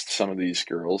witnessed some of these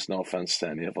girls. No offense to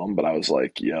any of them, but I was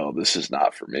like, yo, this is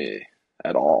not for me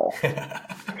at all.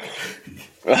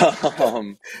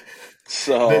 um, they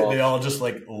so all just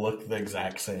like look the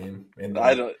exact same. And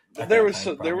I don't. at There that was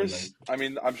point, there probably like was. I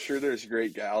mean, I'm sure there's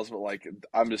great gals, but like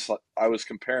I'm just like I was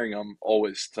comparing them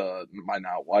always to my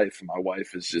now wife, and my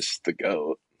wife is just the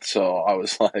goat. So I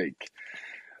was like,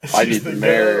 I she's need to the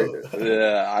marry. go.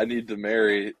 Yeah, I need to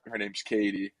marry. Her name's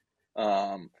Katie.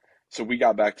 So we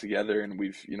got back together, and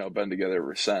we've been together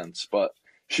ever since. But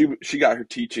she got her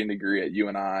teaching degree at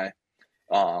UNI,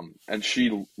 and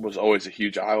she was always a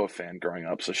huge Iowa fan growing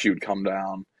up. So she would come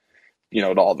down,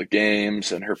 to all the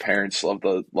games, and her parents loved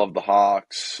the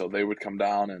Hawks, so they would come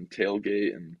down and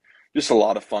tailgate, and just a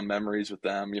lot of fun memories with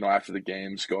them. After the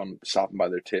games, going stopping by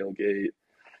their tailgate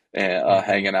and Hmm.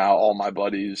 hanging out. All my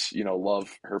buddies,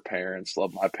 love her parents,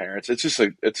 love my parents.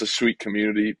 It's a sweet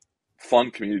community,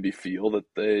 fun community feel that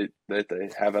they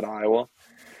have at Iowa.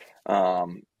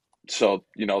 Um, so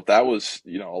that was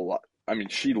a lot. I mean,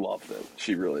 she loved it.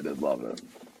 She really did love it.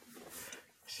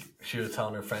 She was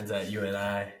telling her friends at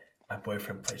UNI, my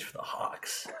boyfriend plays for the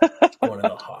Hawks. Going to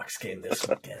the Hawks game this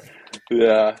weekend.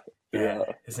 Yeah.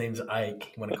 His name's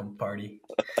Ike. Want to come party?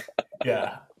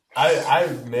 Yeah. I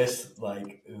miss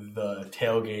like the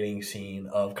tailgating scene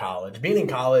of college. Being in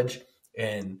college,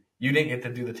 and you didn't get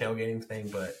to do the tailgating thing,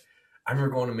 but I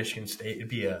remember going to Michigan State. It'd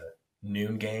be a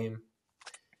noon game,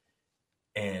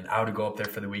 and I would go up there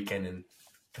for the weekend, and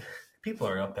people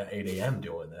are up at 8 a.m.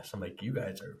 doing this. I'm like, you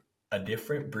guys are a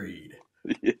different breed.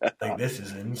 Yeah. Like, this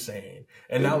is insane.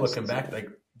 And now looking back, like,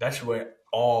 that's what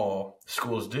all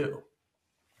schools do.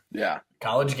 Yeah.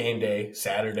 College game day,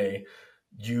 Saturday,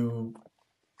 you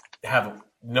have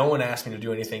no one asking to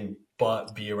do anything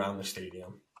but be around the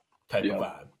stadium type of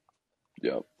vibe.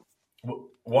 Yep.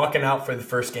 Walking out for the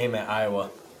first game at Iowa,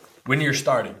 when you're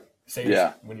starting,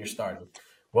 when you're starting,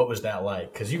 what was that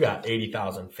like? Because you got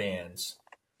 80,000 fans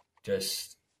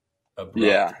just abrupt.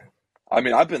 Yeah. I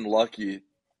mean, I've been lucky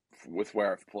with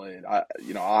where I've played.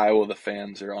 Iowa, the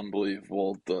fans are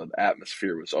unbelievable. The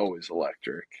atmosphere was always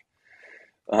electric.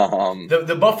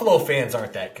 The Buffalo fans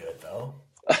aren't that good, though.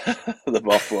 The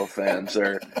Buffalo fans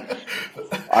are,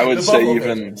 I would say,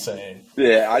 even insane.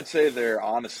 Yeah, I'd say they're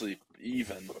honestly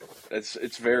even.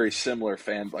 It's very similar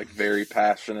very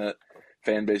passionate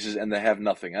fan bases, and they have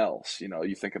nothing else.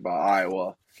 You think about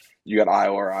Iowa, you got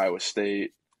Iowa or Iowa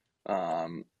State.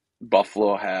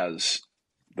 Buffalo has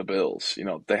the Bills.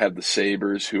 They have the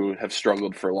Sabres, who have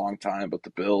struggled for a long time, but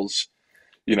the Bills,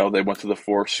 they went to the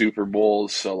 4 Super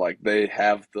Bowls, so like they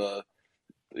have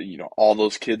all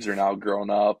those kids are now grown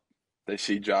up. They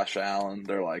see Josh Allen,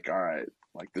 they're like, all right,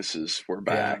 like we're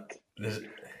back.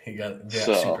 He got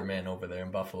Superman over there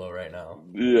in Buffalo right now.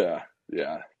 Yeah.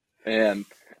 And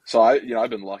so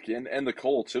I've been lucky, and the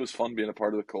Colts. It was fun being a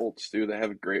part of the Colts too. They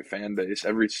have a great fan base.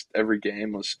 Every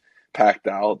game was packed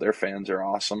out. Their fans are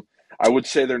awesome. I would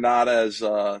say they're not as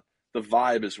the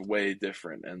vibe is way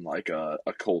different in like a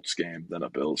Colts game than a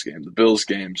Bills game. The Bills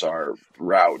games are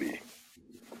rowdy.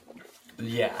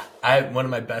 Yeah, one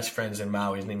of my best friends in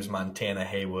Maui, his name is Montana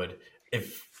Haywood.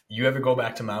 If you ever go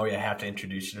back to Maui, I have to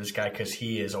introduce you to this guy because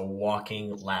he is a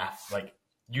walking laugh. Like,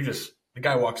 the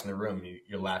guy walks in the room,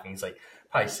 you're laughing. He's like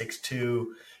probably 6'2",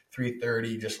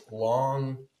 330, just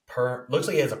long perm. Looks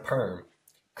like he has a perm,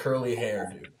 curly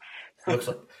hair, dude.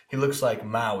 He looks like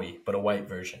Maui, but a white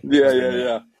version.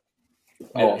 Yeah.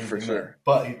 Oh, for sure.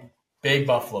 But big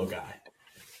Buffalo guy,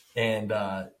 and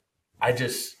like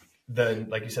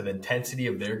you said, the intensity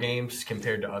of their games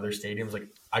compared to other stadiums. Like,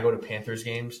 I go to Panthers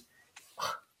games.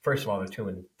 First of all, they're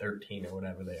 2-13 or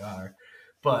whatever they are,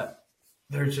 but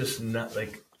they're just not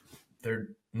like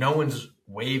no one's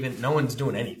waving, no one's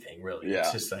doing anything really. Yeah.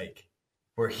 It's just like,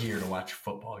 we're here to watch a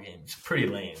football game. It's pretty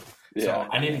lame. Yeah. So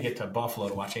I need to get to Buffalo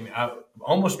to watch a game. I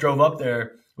almost drove up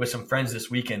there with some friends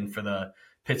this weekend for the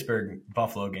Pittsburgh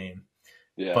Buffalo game.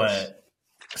 Yes. But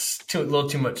it's a little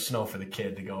too much snow for the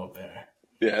kid to go up there.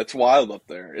 Yeah, it's wild up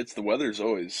there. The weather's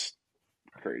always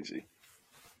crazy.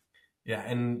 Yeah,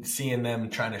 and seeing them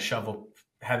trying to shovel,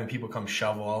 having people come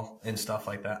shovel and stuff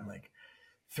like that, I'm like,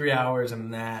 3 hours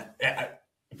and that.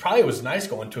 It probably was nice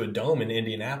going to a dome in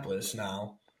Indianapolis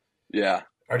now. Yeah.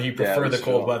 Or do you prefer the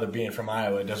cold weather? Being from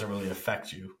Iowa, it doesn't really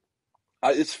affect you.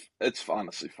 It's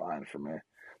honestly fine for me.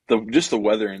 Just the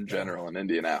weather in general in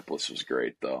Indianapolis was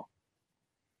great, though.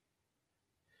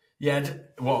 Yeah,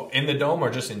 well, in the dome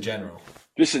or just in general?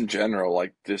 Just in general,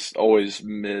 like just always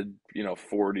mid,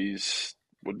 40s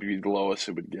would be the lowest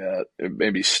it would get. It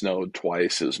maybe snowed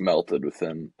twice. It was melted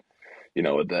within,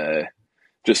 a day.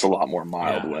 Just a lot more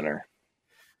mild winter.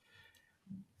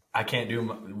 I can't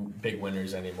do big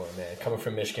winters anymore, man. Coming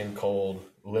from Michigan, cold,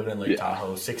 living in Lake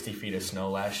Tahoe, 60 feet of snow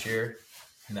last year.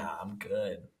 Nah, I'm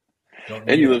good.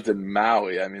 And you lived in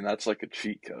Maui. I mean, that's like a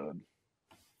cheat code.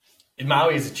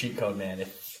 Maui is a cheat code, man.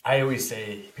 I always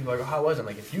say, people are like, oh, how was it? I'm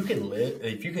like, if you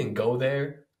can go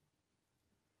there,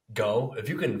 go. If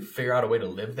you can figure out a way to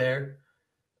live there,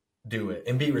 do it.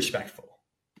 And be respectful.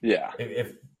 Yeah.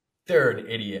 If they're an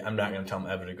idiot, I'm not going to tell them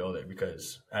ever to go there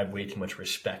because I have way too much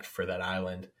respect for that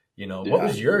island. What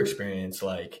was your experience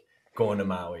like going to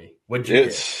Maui? What'd you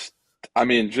get? I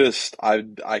mean,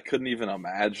 I couldn't even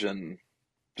imagine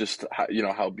just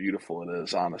how beautiful it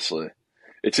is, honestly.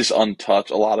 It's just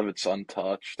untouched. A lot of it's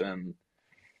untouched, and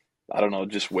I don't know,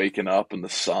 just waking up in the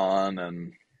sun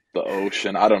and the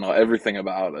ocean. I don't know, everything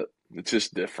about it. It's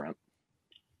just different.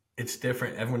 It's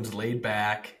different. Everyone's laid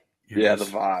back. The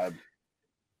vibe.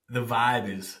 The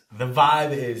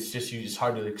vibe is just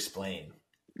hard to explain.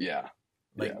 Yeah.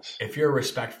 If you're a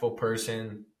respectful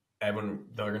person, they're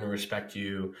going to respect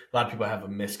you. A lot of people have a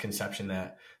misconception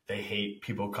that they hate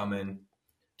people coming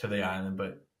to the island,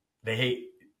 but they hate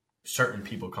certain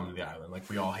people come to the island. Like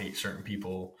we all hate certain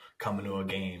people coming to a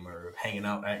game or hanging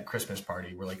out at a Christmas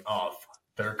party. We're like, oh,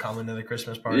 they're coming to the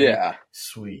Christmas party. Yeah,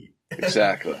 Sweet.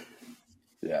 exactly.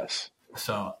 Yes.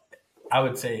 So I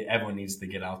would say everyone needs to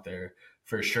get out there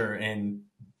for sure and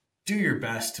do your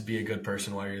best to be a good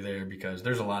person while you're there, because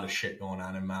there's a lot of shit going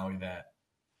on in Maui that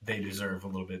they deserve a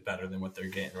little bit better than what they're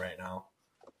getting right now.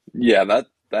 Yeah,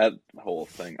 that whole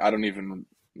thing. I don't even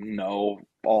know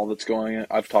all that's going on.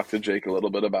 I've talked to Jake a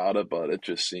little bit about it, but it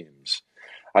just seems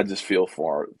I just feel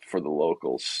for the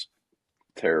locals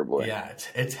terribly. Yeah,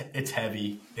 it's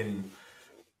heavy, and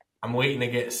I'm waiting to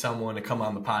get someone to come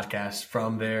on the podcast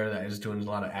from there that is doing a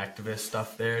lot of activist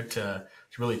stuff there to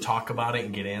really talk about it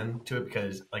and get into it,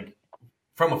 because like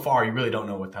from afar you really don't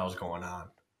know what the hell's going on.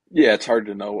 Yeah, it's hard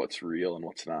to know what's real and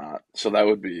what's not. So that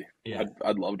would be Yeah,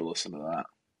 I'd love to listen to that.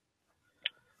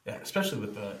 yeah, especially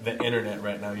with the internet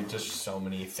right now. You just so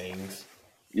many things.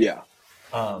 Yeah.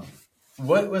 Um,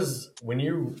 what was when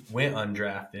you went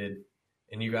undrafted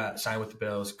and you got signed with the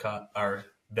Bills, cut or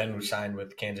then signed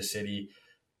with Kansas City?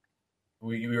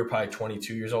 We were probably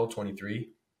 22 years old, 23.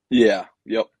 Yeah.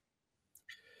 Yep.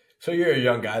 So you're a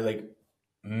young guy. Like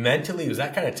mentally, was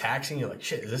that kind of taxing? You're like,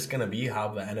 shit, is this gonna be how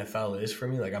the NFL is for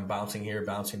me? Like I'm bouncing here,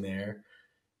 bouncing there.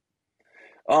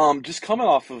 Just coming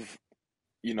off of,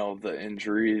 the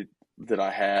injury that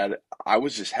I had, I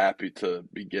was just happy to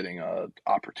be getting a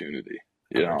opportunity,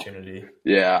 you know. Opportunity.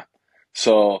 Yeah.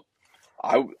 So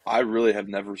I really have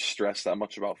never stressed that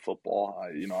much about football.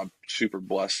 I'm super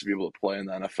blessed to be able to play in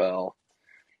the NFL,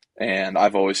 and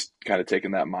I've always kind of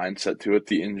taken that mindset to it.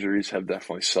 The injuries have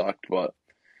definitely sucked, but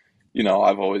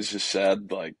I've always just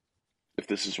said like if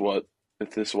this is what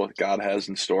God has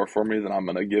in store for me, then I'm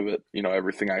gonna give it,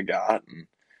 everything I got. And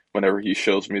whenever He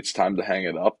shows me it's time to hang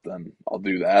it up, then I'll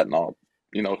do that, and I'll,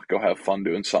 go have fun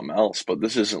doing something else. But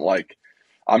this isn't like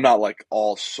I'm not like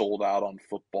all sold out on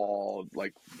football.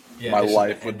 Like Yeah, my this is the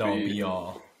life would end all be be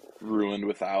all. ruined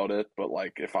without it. But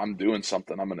like if I'm doing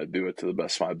something, I'm gonna do it to the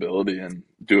best of my ability and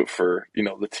do it for,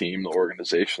 the team, the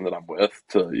organization that I'm with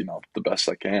to, the best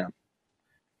I can.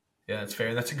 Yeah, that's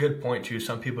fair. That's a good point too.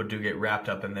 Some people do get wrapped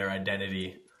up in their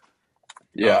identity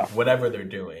Yeah. of whatever they're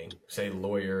doing. Say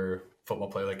lawyer, football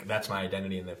player, like that's my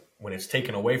identity. And that when it's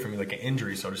taken away from me, like an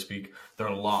injury, so to speak, they're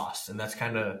lost. And that's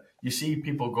kind of you see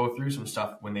people go through some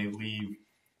stuff when they leave,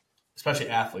 especially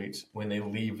athletes, when they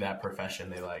leave that profession,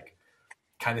 they like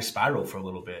kind of spiral for a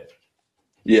little bit.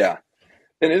 Yeah.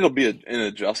 And it'll be an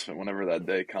adjustment whenever that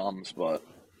day comes, but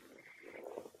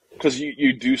because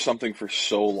you do something for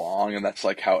so long and that's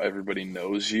like how everybody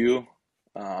knows you.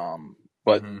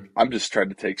 But Hmm. I'm just trying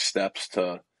to take steps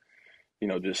to,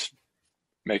 just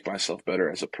make myself better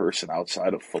as a person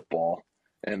outside of football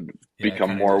and Yeah, become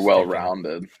kind of more just thinking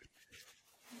well-rounded.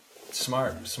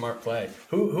 smart play.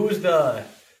 Who's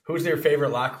their favorite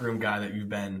locker room guy that you've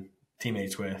been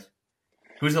teammates with?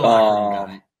 Who's the locker room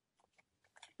guy? Um,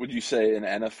 would you say an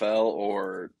NFL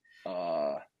or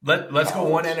Let's go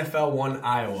one college? NFL, one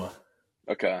Iowa.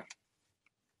 Okay.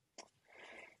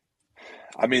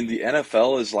 I mean, the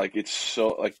NFL is like it's so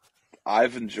like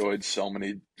I've enjoyed so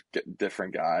many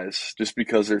different guys just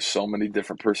because there's so many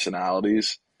different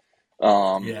personalities.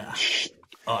 Yeah.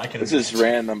 Oh, I can This is imagine.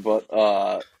 random, but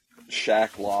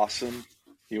Shaq Lawson,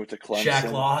 he went to Shaq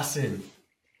Clemson. Lawson.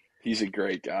 He's a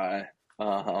great guy.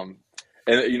 Um,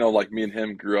 and like me and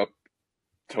him grew up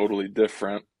totally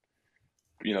different,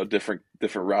 different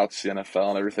routes to the NFL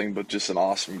and everything, but just an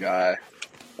awesome guy.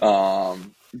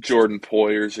 Jordan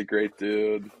Poyer's a great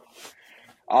dude.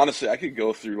 Honestly, I could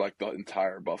go through like the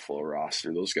entire Buffalo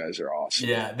roster. Those guys are awesome.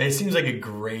 Yeah, they seems like a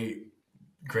great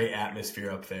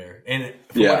atmosphere up there. And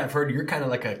from what Yeah, I've heard, you're kind of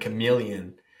like a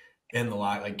chameleon in the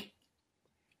lot, like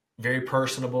very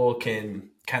personable, can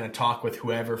kind of talk with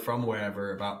whoever from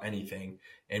wherever about anything,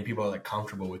 and people are like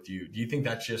comfortable with you. Do you think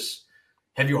that's just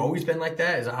have you always been like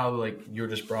that? Is that how like you were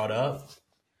just brought up?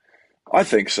 I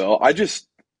think so.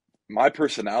 My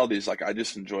personality is like I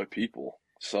just enjoy people.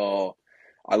 So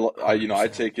I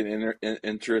 100%. take an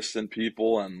interest in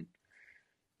people, and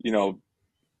you know,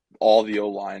 all the O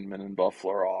linemen in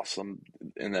Buffalo are awesome.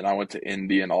 And then I went to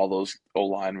Indy, and all those O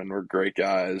linemen were great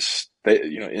guys.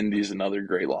 Indy's another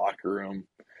great locker room.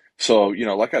 So,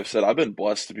 like I've said, I've been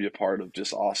blessed to be a part of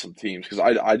just awesome teams because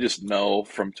I just know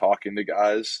from talking to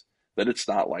guys that it's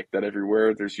not like that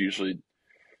everywhere. There's usually,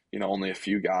 only a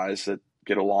few guys that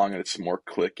get along and it's more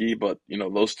clicky. But,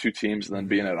 those two teams and then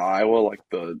being Hmm. at Iowa, like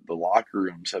the locker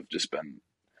rooms have just been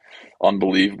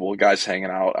unbelievable. Guys hanging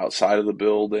out outside of the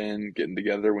building, getting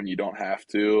together when you don't have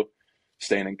to,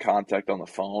 staying in contact on the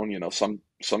phone.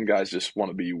 Some guys just want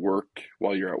to be work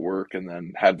while you're at work and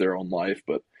then have their own life.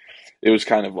 But it was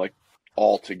kind of like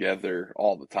all together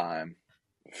all the time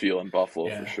feel in Buffalo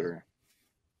for Yeah. sure.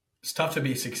 It's tough to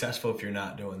be successful if you're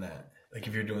not doing that. Like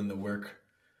if you're doing the work,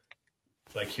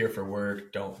 like here for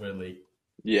work, don't really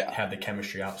Yeah. have the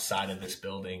chemistry outside of this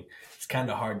building. It's kind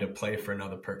of hard to play for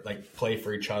like play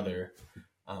for each other,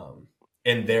 um,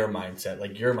 in their mindset.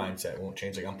 Like your mindset won't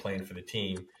change. Like I'm playing for the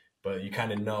team, but you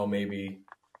kind of know maybe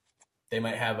they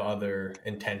might have other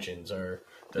intentions or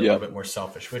they're a little Yep. bit more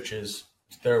selfish, which is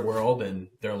their world and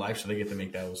their life, so they get to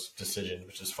make those decisions,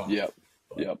 which is fun. Yep.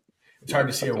 But Yep. it's hard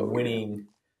Yep. to I see a totally agree. winning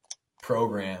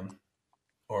program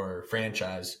or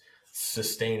franchise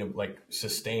sustained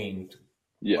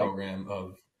Yep. program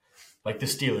of like the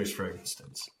Steelers, for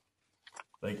instance.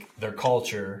 Like their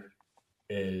culture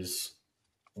is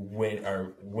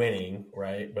winning,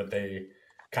 right? But they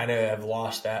kind of have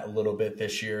lost that a little bit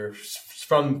this year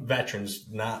from veterans.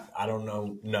 Not I don't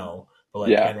know, no, but like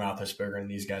Yeah. Ben Roethlisberger and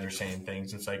these guys are saying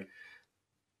things. It's like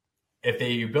if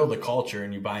you build a culture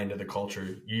and you buy into the culture,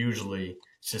 you usually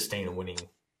sustain a winning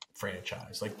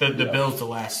franchise. Like the Yep. Bills the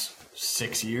last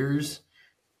 6 years,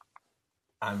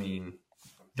 I mean,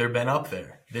 they've been up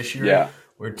there. This year, Yeah.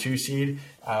 we're 2 seed.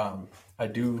 I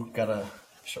do gotta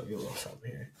show you a little something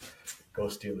here. Go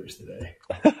Steelers today.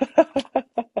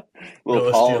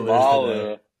 Little Go Steelers today.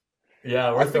 Palomalu. Yeah,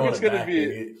 I we're think throwing it's it gonna back, be.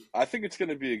 baby. I think it's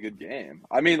gonna be a good game.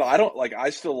 I mean, I don't like.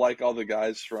 I still like all the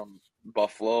guys from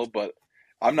Buffalo, but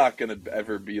I'm not gonna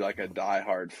ever be like a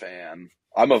diehard fan.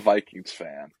 I'm a Vikings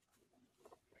fan.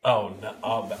 Oh,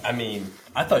 no, I mean,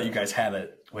 I thought you guys had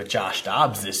it with Josh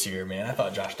Dobbs this year, man. I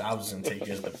thought Josh Dobbs was going to take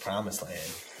you to the promised land.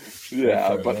 Wait Yeah,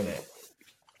 for a but minute.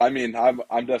 I mean, I'm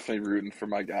definitely rooting for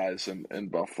my guys in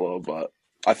Buffalo, but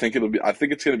I think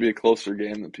it's gonna be a closer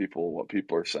game than what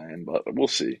people are saying, but we'll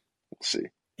see. We'll see.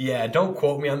 Yeah, don't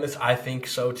quote me on this. I think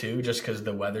so too, just because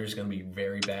the weather's going to be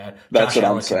very bad. That's Josh what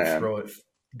I'm Allen can saying. throw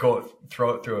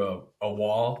it through a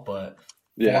wall, but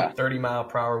Yeah.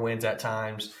 30-mile-per-hour winds at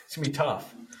times. It's going to be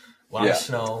tough. A lot of Yeah.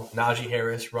 snow. Najee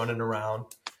Harris running around.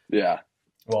 Yeah.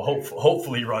 Well,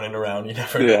 hopefully running around. You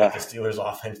never know with the Steelers'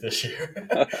 offense this year.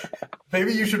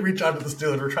 Maybe you should reach out to the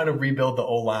Steelers. We're trying to rebuild the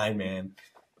O-line, man.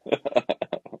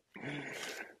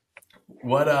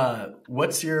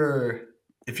 What's your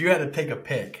if you had to take a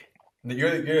pick? You're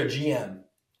a GM,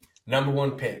 number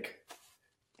one pick,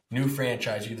 new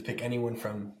franchise. You get to pick anyone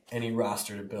from any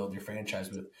roster to build your franchise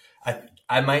with.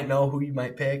 I might know who you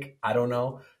might pick. I don't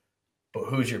know, but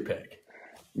who's your pick?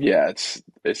 Yeah,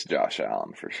 it's Josh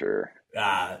Allen for sure.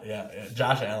 Yeah.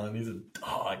 Josh Allen. He's a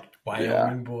dog, Yeah.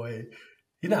 Wyoming boy.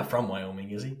 He's not from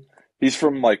Wyoming, is he? He's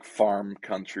from like farm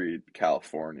country,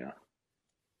 California.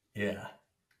 Yeah,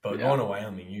 but Yeah. going to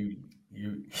Wyoming,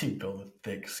 you build a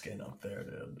thick skin up there,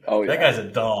 dude. Oh That yeah. guy's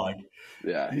a dog.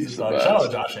 Yeah, He's he's a the dog. Shout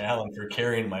out best. Josh Allen for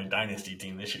carrying my dynasty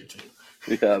team this year too.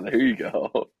 Yeah, there you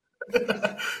go.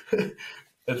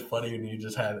 It's funny when you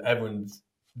just have everyone's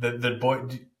the boy.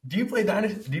 Do you play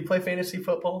dynasty? Do you play fantasy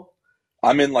football?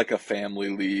 I'm in like a family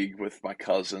league with my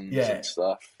cousins Yeah. and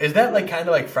stuff. Is that like kind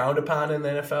of like frowned upon in the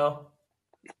NFL?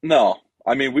 No,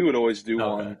 I mean we would always do Okay.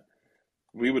 one.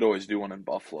 We would always do one in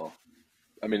Buffalo.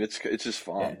 I mean it's just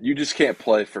fun. Yeah. You just can't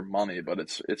play for money, but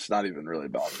it's not even really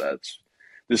about that. It's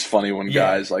just funny when Yeah.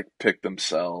 guys like pick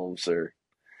themselves or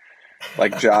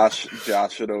like Josh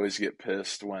would always get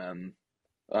pissed when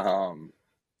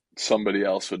somebody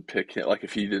else would pick him, like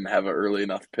if he didn't have an early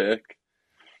enough pick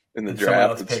in the And someone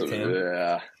draft. else picked him.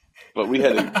 Yeah, but we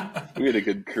had a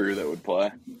good crew that would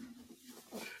play.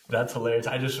 That's hilarious.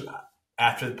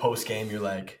 After the post game, you're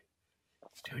like,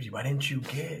 dude, why didn't you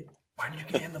get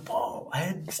in the ball?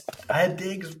 I had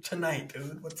Diggs tonight,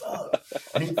 dude. What's up?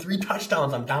 I need 3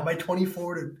 touchdowns. I'm down by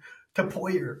 24 to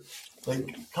Poyer.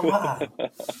 Like, come on.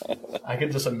 I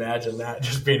could just imagine that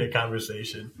just being a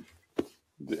conversation.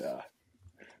 Yeah,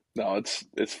 no,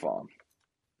 it's fun.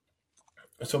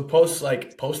 So post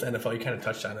NFL, you kind of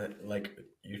touched on it. Like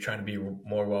you're trying to be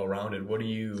more well rounded. What do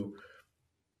you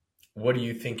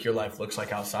think your life looks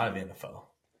like outside of the NFL?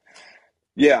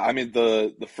 Yeah, I mean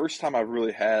the first time I've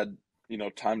really had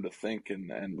time to think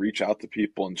and reach out to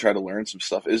people and try to learn some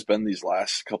stuff has been these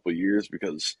last couple of years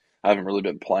because I haven't really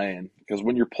been playing. Because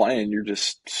when you're playing, you're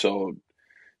just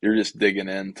digging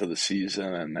into the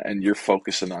season and you're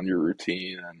focusing on your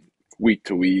routine and week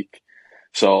to week.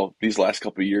 So these last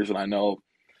couple of years when I know,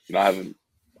 I'm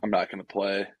not going to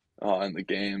play in the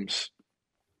games,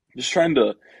 just trying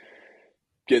to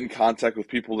get in contact with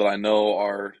people that I know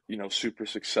are, super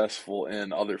successful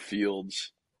in other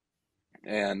fields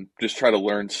and just try to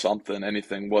learn something,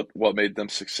 anything, what made them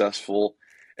successful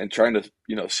and trying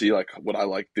to, see like what I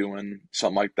like doing,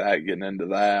 something like that, getting into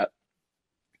that.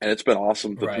 And it's been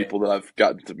awesome, the Right. people that I've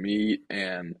gotten to meet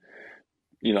and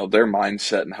their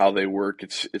mindset and how they work,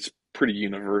 it's pretty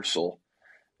universal.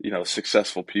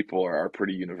 Successful people are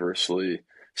pretty universally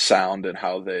sound in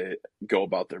how they go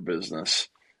about their business.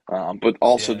 But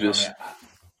also Yeah, no, just man.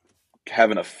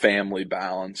 having a family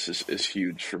balance is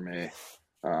huge for me.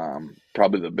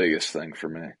 Probably the biggest thing for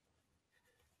me.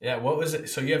 Yeah, what was it?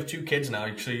 So you have two kids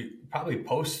now. So you probably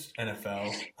post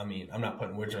NFL. I mean, I'm not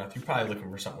putting words in your mouth. You're probably looking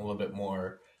for something a little bit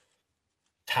more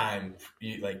time.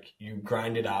 You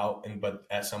grind it out, and but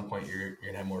at some point you're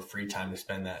gonna have more free time to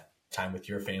spend that time with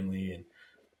your family and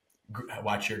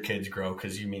watch your kids grow.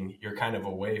 Because you mean you're kind of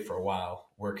away for a while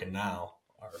working now,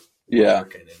 or well Yeah.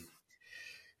 working,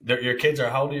 and your kids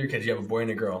are how old are your kids? You have a boy and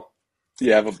a girl.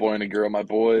 Yeah, I have a boy and a girl. My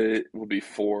boy will be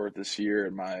 4 this year,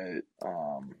 and my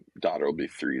daughter will be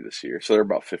 3 this year. So they're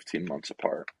about 15 months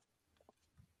apart.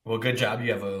 Well, good job.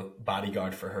 You have a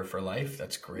bodyguard for her for life.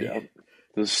 That's great. Yeah,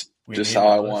 this We just need how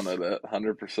I those. wanted it,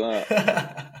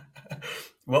 100%.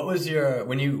 What was your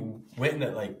when you went in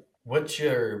it like? What's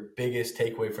your biggest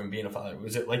takeaway from being a father?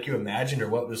 Was it like you imagined, or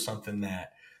what was something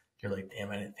that you're like, damn,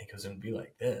 I didn't think it was gonna be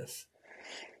like this?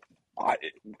 I,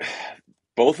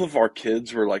 both of our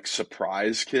kids were like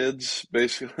surprise kids,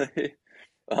 basically.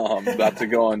 Not to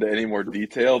go into any more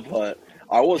detail, but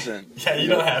I wasn't, Yeah, you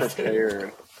don't have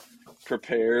to.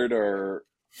 prepared, or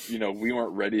we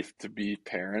weren't ready to be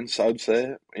parents. I'd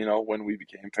say, when we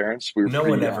became parents, we were No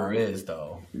pretty one ever young. is,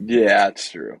 though. Yeah,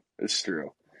 it's true. It's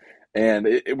true. And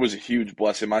it was a huge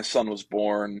blessing. My son was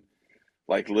born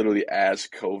like literally as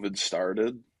COVID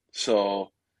started.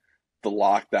 So the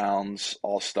lockdowns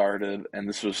all started, and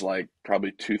this was like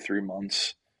probably 3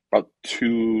 months, about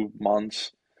 2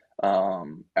 months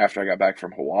after I got back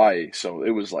from Hawaii. So it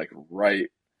was like right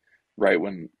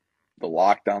when the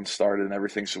lockdown started and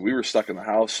everything. So we were stuck in the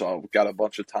house. So I got a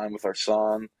bunch of time with our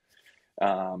son.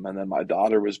 And then my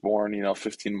daughter was born,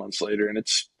 15 months later, and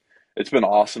it's been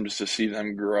awesome just to see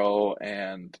them grow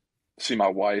and see my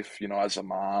wife, as a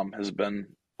mom has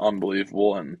been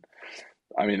unbelievable. And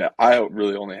I mean, I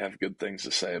really only have good things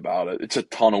to say about it. It's a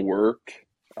ton of work.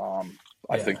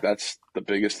 I think Yeah, that's the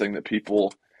biggest thing that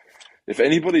people, if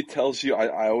anybody tells you,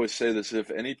 I always say this,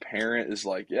 if any parent is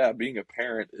like, yeah, being a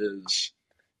parent is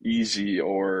easy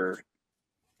or,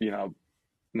 you know,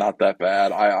 not that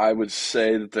bad, I would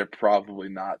say that they're probably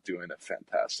not doing a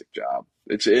fantastic job.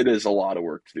 It is a lot of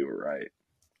work to do it right.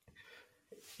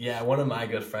 yeah. One of my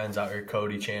good friends out here,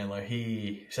 Cody Chandler,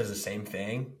 he says the same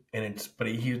thing, and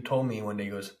he told me one day, he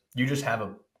goes, "You just have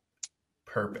a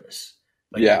purpose.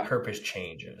 Like your Yeah, purpose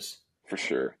changes, for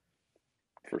sure.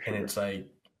 For and sure. it's like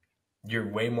you're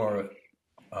way more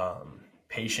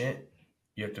patient.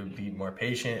 You have to be more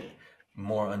patient,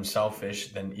 more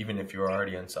unselfish than even if you're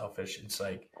already unselfish. It's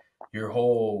like your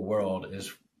whole world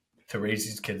is to raise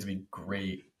these kids to be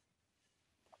great,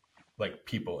 like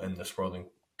people in this world and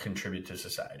contribute to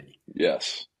society.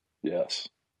 Yes. Yes.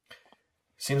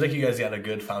 Seems like you guys got a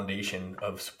good foundation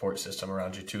of support system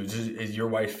around you too. Is your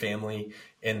wife's family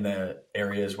in the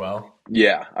area as well?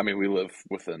 Yeah. I mean, we live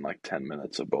within like 10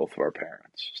 minutes of both of our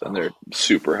parents, and they're Oh,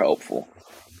 super helpful.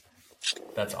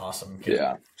 that's awesome.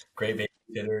 Yeah. Great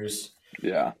babysitters.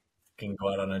 Yeah. Can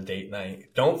go out on a date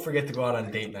night. Don't forget to go out on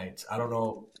date nights. I don't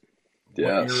know what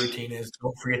your Yes. routine is.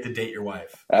 Don't forget to date your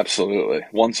wife. Absolutely.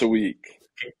 Once a week.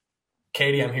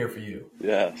 Katie, I'm here for you.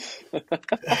 Yes.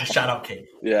 Shout out, Katie.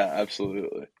 Yeah,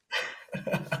 absolutely.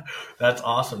 That's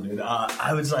awesome, dude.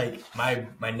 I was like, my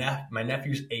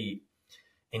nephew's 8,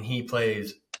 and he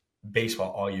plays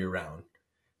baseball all year round.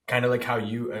 Kind of like how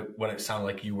you, what it sounded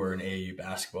like you were in AAU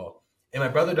basketball. And my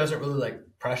brother doesn't really like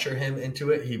pressure him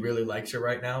into it. He really likes it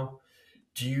right now.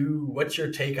 What's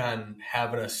your take on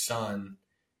having a son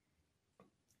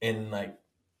in like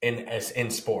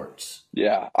in sports?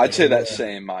 Yeah, I'd Like, are say you that gonna?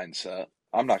 same mindset.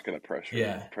 I'm not going to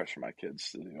Yeah, pressure my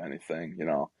kids to do anything,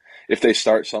 If they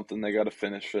start something, they got to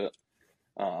finish it.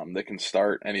 They can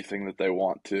start anything that they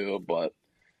want to, but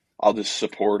I'll just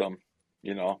support them,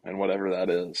 and whatever that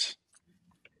is.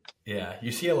 yeah.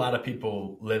 You see a lot of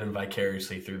people living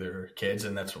vicariously through their kids,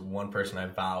 and that's one person I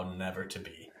vowed never to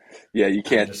be. Yeah, you I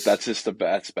can't. just That's just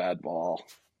that's bad ball.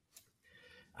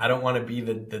 I don't want to be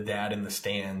the dad in the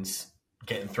stands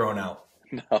getting thrown out.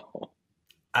 No.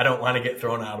 I don't want to get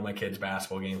thrown out of my kids'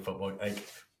 basketball game, football. Like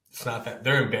it's not that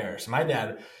they're embarrassed. My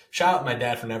dad, shout out my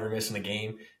dad for never missing a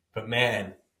game, but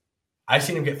man, I've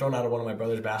seen him get thrown out of one of my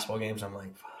brother's basketball games. I'm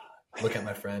like, fuck. Look at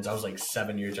my friends. I was like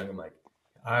 7 years young. I'm like,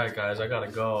 all right, guys, I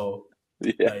gotta go.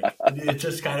 Yeah. Like it's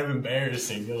just kind of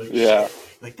embarrassing. You're like, Yeah.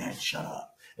 shit. Like, Dad, shut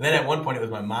up. And then at one point, it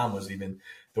was my mom was even.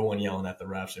 the one yelling at the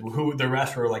refs. Who the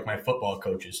refs were like my football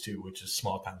coaches too, which is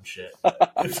small time shit.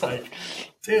 It's like,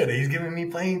 dude, he's giving me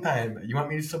playing time. You want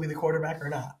me to still be the quarterback or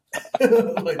not?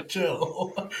 Like,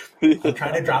 chill. I'm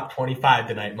trying to drop 25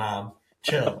 tonight, Mom.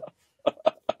 Chill.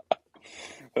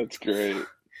 That's great.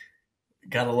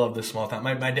 Gotta love this small time.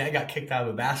 My dad got kicked out of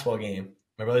a basketball game,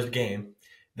 my brother's game.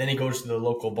 Then he goes to the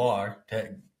local bar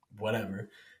to whatever.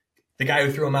 The guy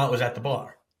who threw him out was at the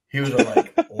bar. He was a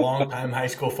like long-time high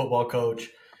school football coach.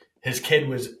 His kid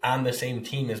was on the same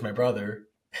team as my brother.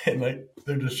 And like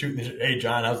they're just shooting. Hey,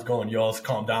 John, how's it going? You all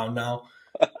calm down now?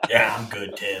 Yeah, I'm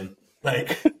good, Tim.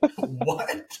 Like,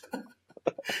 what?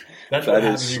 That's what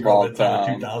happens when you grow up in a town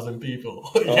of 2,000 people.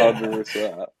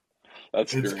 100%.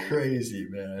 It's great. Crazy,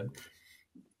 man.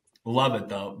 Love it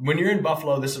though. When you're in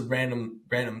Buffalo, this is random.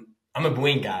 I'm a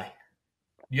wing guy.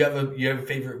 You have a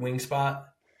favorite wing spot?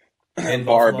 In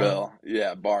Barbell.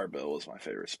 Yeah, Barbell was my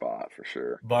favorite spot for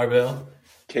sure. Barbell?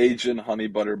 Cajun honey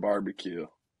butter barbecue.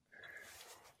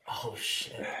 Oh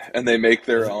shit. And they make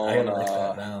their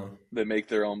own they make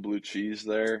their own blue cheese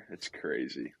there. It's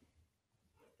crazy.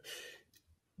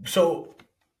 So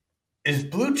is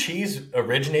blue cheese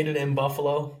originated in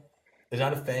Buffalo? Is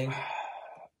that a thing?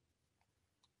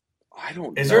 I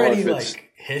don't know. Is there any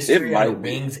like history of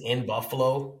wings in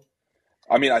Buffalo?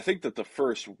 I mean, I think that the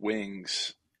first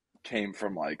wings came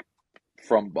from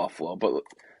Buffalo, but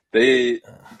they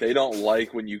don't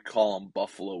like when you call them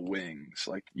Buffalo wings.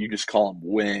 Like you just call them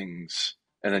wings,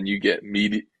 and then you get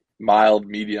mild,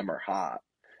 medium, or hot.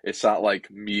 It's not like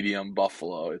medium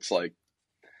Buffalo. It's like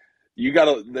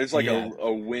there's like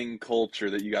a wing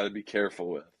culture that you gotta be careful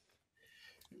with.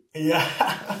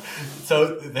 Yeah.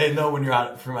 So they know when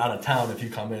you're from out of town if you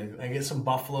come in. I get some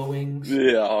buffalo wings.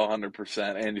 Yeah,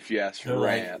 100%. And if you ask for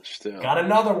ranch too. Got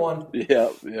another one.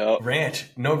 Yep. Ranch.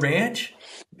 No ranch?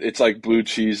 It's like blue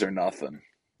cheese or nothing.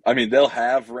 I mean, they'll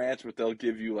have ranch, but they'll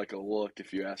give you like a look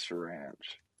if you ask for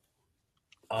ranch.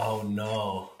 Oh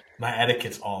no. My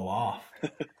etiquette's all off.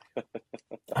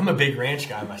 I'm a big ranch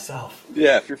guy myself.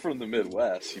 Yeah, if you're from the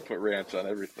Midwest, you put ranch on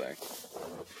everything.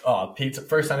 Oh, pizza.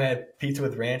 First time I had pizza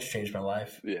with ranch changed my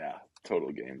life. Yeah,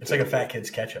 total game. It's like a fat kid's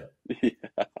ketchup. Yeah,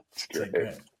 it's great.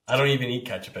 Like, I don't even eat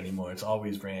ketchup anymore. It's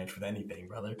always ranch with anything,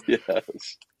 brother.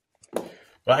 Yes. Well,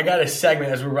 I got a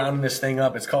segment as we're rounding this thing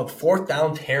up. It's called Fourth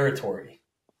Down Territory.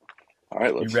 All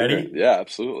right, let's You ready? Yeah,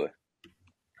 absolutely.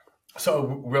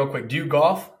 So, real quick, do you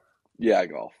golf? Yeah, I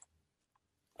golf.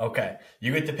 Okay.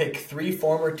 You get to pick 3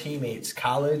 former teammates,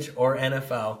 college or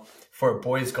NFL, for a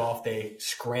boys' golf day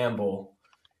scramble.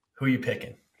 Who are you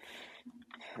picking?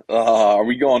 Are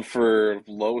we going for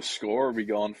low score? Or are we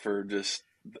going for just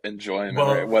enjoyment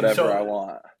or whatever I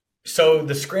want? So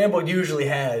the scramble usually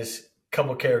has a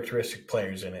couple characteristic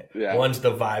players in it. Yeah. One's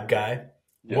the vibe guy.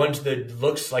 Yep. One's that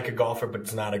looks like a golfer but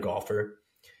it's not a golfer.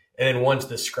 And then one's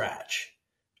the scratch.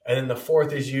 And then the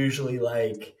fourth is usually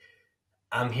like,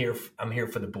 I'm here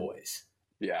for the boys.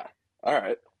 Yeah. All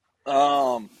right.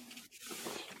 I'm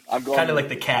going kind of like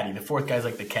the caddy. The fourth guy's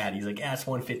like the caddy. He's like, it's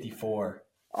 154.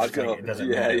 I'll go. Like, it doesn't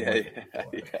matter.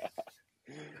 Yeah.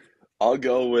 I'll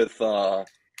go with 2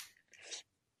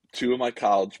 of my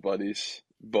college buddies,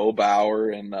 Bo Bauer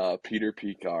and Peter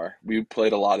Pekar. We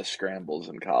played a lot of scrambles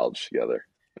in college together.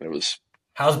 And it was.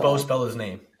 How's Bo spell his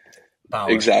name? Bauer.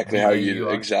 Exactly how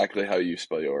you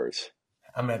spell yours.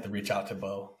 I'm gonna have to reach out to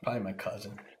Bo. Probably my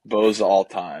cousin. Bo's all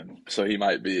time, so he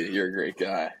might be. You're a great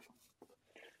guy.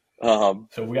 So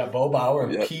we got Bo Bauer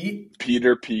and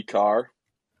Peter Pekar.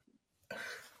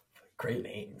 Great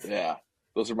names. Yeah,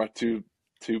 those are my two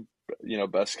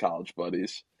best college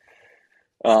buddies.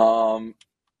 And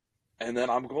then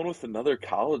I'm going with another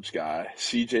college guy,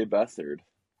 CJ Beathard,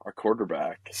 our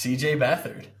quarterback. CJ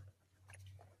Beathard.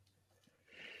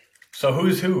 So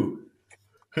who's who?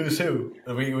 Who's who?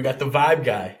 We got the vibe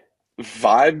guy.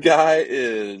 Vibe guy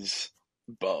is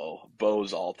Bo.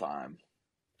 Bo's all time.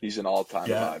 He's an all-time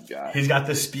vibe guy. He's got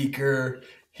the speaker.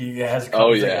 He has like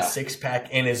a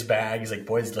 6-pack in his bag. He's like,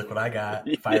 boys, look what I got.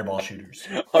 Fireball shooters.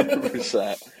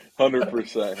 100%.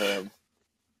 100% him.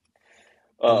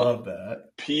 I love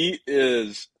that. Pete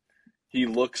he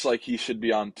looks like he should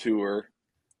be on tour,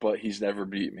 but he's never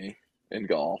beat me in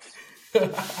golf.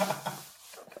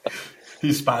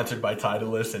 He's sponsored by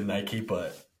Titleist and Nike,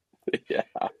 but yeah.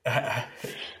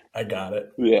 I got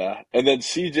it. Yeah. And then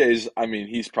CJ's,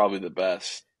 he's probably the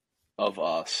best of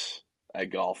us at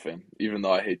golfing, even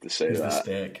though I hate to say He's that. The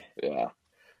stick. Yeah.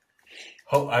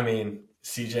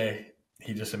 CJ,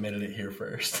 he just admitted it here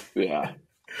first. Yeah.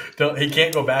 He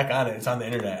can't go back on it. It's on the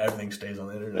internet. Everything stays on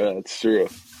the internet. Yeah, it's true.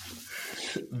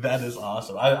 That is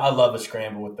awesome. I love a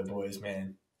scramble with the boys,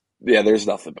 man. Yeah, there's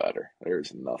nothing better.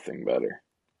 There's nothing better.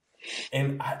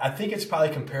 And I think it's probably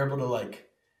comparable to like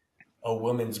a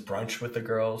woman's brunch with the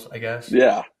girls, I guess.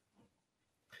 Yeah.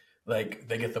 Like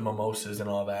they get the mimosas and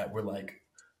all that. We're like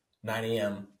 9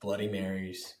 a.m. Bloody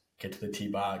Marys. Get to the tee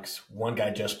box. One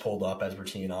guy just pulled up as we're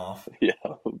teeing off. Yeah.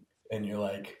 And you're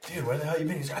like, dude, where the hell you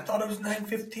been? He's like, I thought it was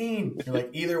 9:15. You're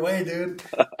like, either way, dude.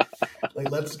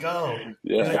 Like, let's go.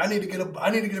 Yeah. He's like, I need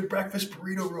to get a breakfast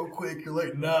burrito real quick. You're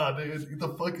like, nah, dude, get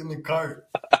the fuck in the cart.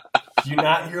 Do you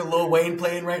not hear Lil Wayne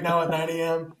playing right now at 9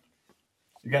 a.m.?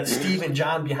 You got Steve and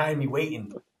John behind me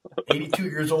waiting. 82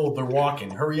 years old, they're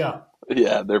walking. Hurry up.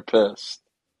 Yeah, they're pissed.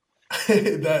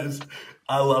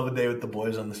 I love a day with the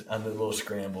boys on the little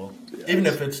scramble. Yes. Even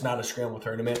if it's not a scramble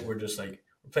tournament, we're just like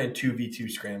we're playing 2v2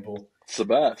 scramble. It's the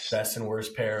best. Best and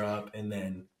worst pair up, and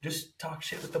then just talk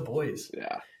shit with the boys.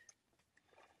 Yeah.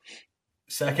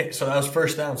 So that was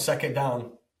first down. Second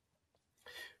down.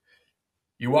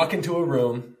 You walk into a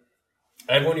room.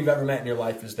 Everyone you've ever met in your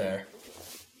life is there.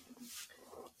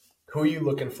 Who are you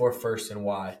looking for first and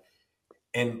why?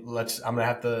 And I'm gonna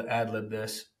have to ad-lib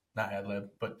this. Not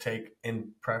ad-lib, but take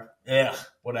in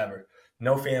whatever.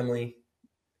 No family.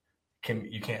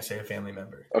 You can't say a family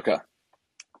member. Okay,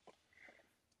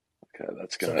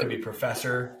 that's good. So it could be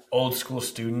professor, old school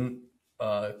student,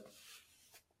 back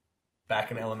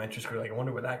in elementary school. Like, I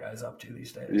wonder what that guy's up to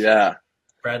these days. Yeah.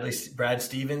 Brad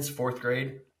Stevens, 4th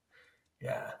grade.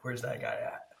 Yeah, where's that guy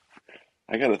at?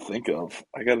 I gotta think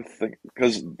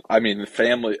because the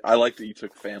family. I like that you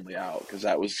took family out because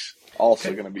that was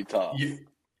also going to be tough.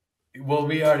 Well,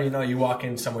 we already know you walk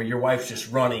in somewhere, your wife's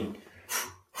just running,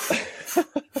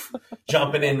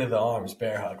 jumping into the arms,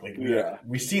 bear hug. Like,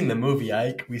 we've seen the movie,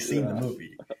 Ike. We've seen the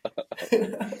movie.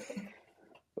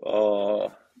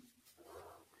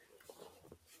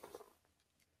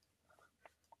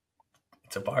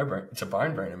 It's a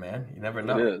barn burner, man. You never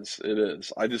know. It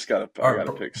is. I gotta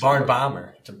pick barn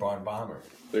bomber. It's a barn bomber.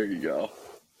 There you go.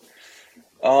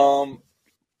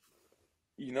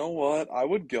 You know what? I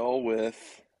would go with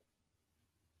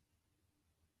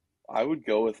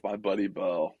my buddy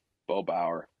Bo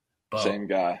Bauer. Same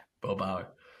guy. Bo Bauer.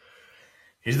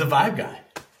 He's the vibe guy.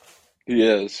 He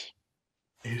is.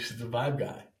 He's the vibe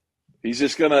guy. He's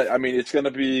just gonna. I'm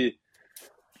gonna be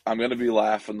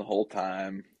laughing the whole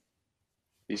time.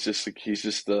 He's just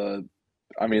the.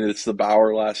 It's the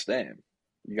Bauer last name.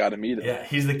 You got to meet him. Yeah,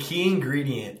 he's the key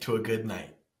ingredient to a good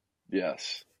night.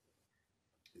 Yes.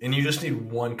 And you just need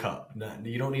one cup.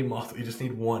 You don't need multiple. You just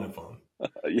need one of them.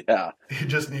 Yeah. You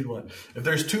just need one. If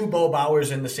there's 2 Bo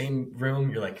Bauers in the same room,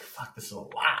 you're like, fuck, this is a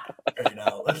lot. Right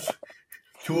now.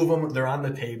 2 of them, they're on the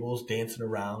tables dancing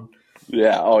around.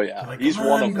 Yeah. Oh, yeah. Like, he's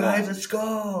one of guys, one. Let's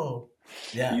go.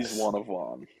 Yeah. He's one of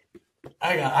one.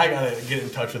 I gotta get in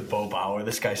touch with Bo Bauer.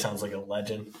 This guy sounds like a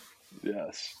legend.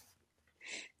 Yes.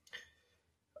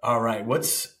 All right.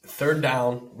 What's third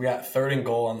down? We got 3rd and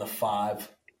goal on the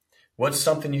 5. What's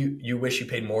something you wish you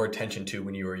paid more attention to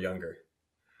when you were younger?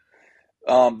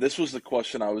 This was the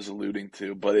question I was alluding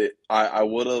to, but I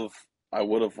would have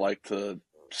liked to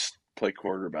play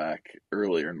quarterback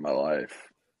earlier in my life.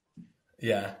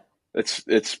 Yeah.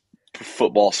 It's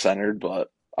football centered,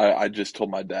 but I just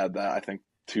told my dad that I think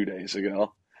 2 days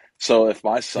ago. So if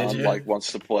my son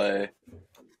wants to play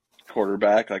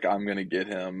quarterback, I'm gonna get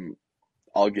him.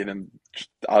 I'll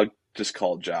just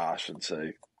call Josh and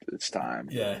say it's time.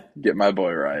 Yeah. Get my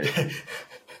boy right.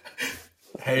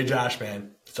 Hey Josh,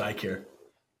 man, it's Ike here.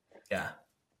 Yeah,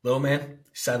 little man,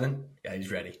 7. Yeah,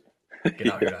 he's ready. Get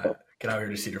out here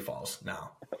to Cedar Falls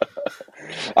now.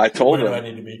 I told him. Where do I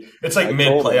need to be? It's like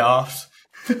mid playoffs.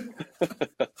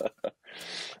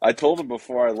 I told him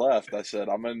before I left. I said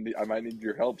I might need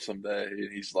your help someday, and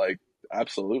he's like,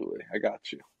 "Absolutely, I got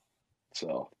you."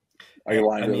 So I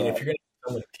lined it up. If you're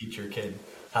gonna teach your kid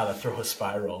how to throw a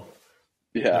spiral,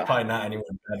 there's probably not anyone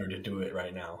better to do it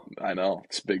right now. I know,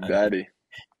 it's Big Daddy.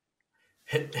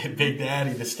 Big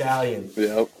Daddy, the stallion.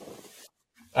 Yep.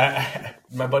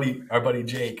 Our buddy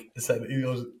Jake said, he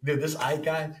goes, dude, this Ike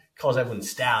guy calls everyone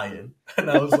stallion. And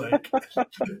I was like,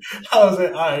 all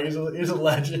right, he's a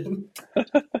legend.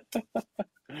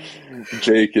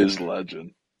 Jake is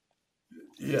legend.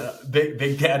 Yeah,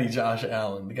 Big Daddy Josh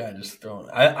Allen, the guy just throwing.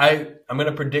 I'm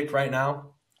gonna predict right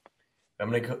now. I'm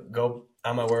gonna go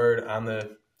on my word on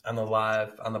the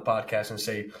live on the podcast and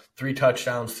say 3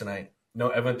 touchdowns tonight. No,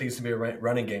 everyone thinks it's going to be a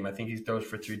running game. I think he throws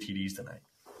for 3 TDs tonight.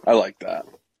 I like that.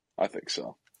 I think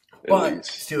so. But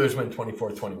Steelers win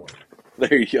 24-21.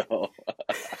 There you go.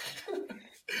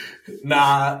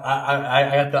 Nah,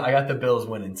 I got the Bills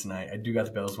winning tonight. I do got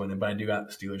the Bills winning, but I do got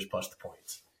the Steelers plus the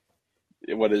points.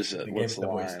 What is it? What's the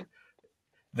line?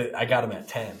 I got them at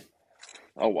 10.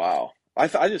 Oh, wow. I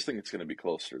just think it's going to be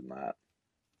closer than that.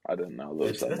 I didn't know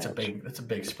those that much. That's a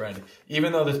big spread.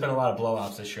 Even though there's been a lot of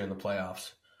blowouts this year in the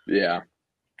playoffs. Yeah,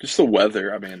 just the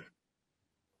weather. I mean,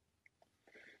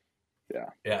 yeah,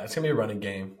 Yeah, it's gonna be a running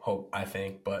game, I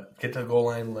think. But get to the goal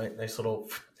line, nice little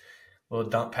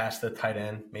dump past the tight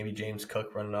end. Maybe James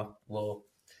Cook running up a little.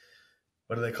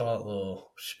 What do they call it? A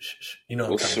little, you know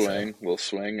what I'm trying to say. little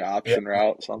swing option Yeah.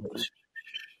 route, something.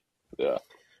 Yeah.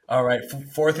 All right,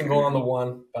 fourth and goal on the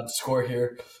one. About to score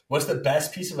here. What's the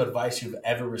best piece of advice you've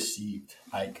ever received,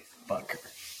 Ike Boettger?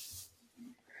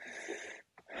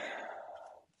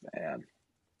 Man.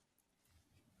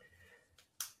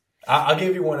 I'll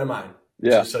give you one of mine.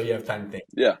 Yeah. So you have time to think.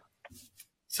 Yeah.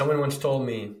 Someone once told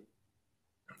me,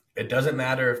 it doesn't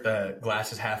matter if the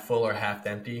glass is half full or half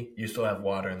empty. You still have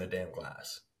water in the damn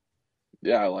glass.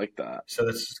 Yeah, I like that. So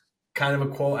that's kind of a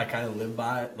quote I kind of live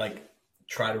by. Like,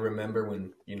 try to remember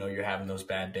when, you're having those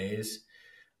bad days.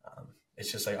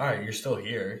 It's just like, all right, you're still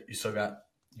here. You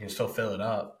can still fill it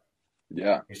up.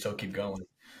 Yeah. You still keep going.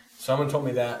 Someone told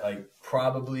me that like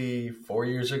probably 4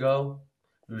 years ago.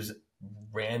 It was a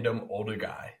random older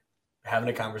guy having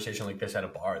a conversation like this at a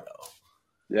bar though.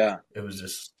 Yeah. It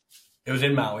was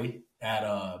in Maui at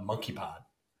a Monkey Pod.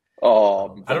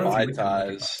 Oh, I don't know Mai if you went to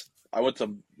Monkey Tais. I went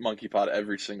to Monkey Pod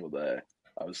every single day.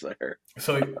 I was there.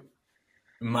 So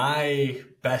my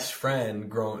best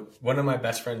friend, one of my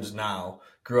best friends now,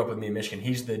 grew up with me in Michigan.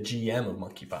 He's the GM of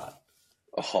Monkey Pod.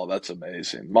 Oh, that's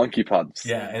amazing. Monkey Pod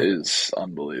is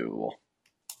unbelievable.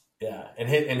 Yeah, and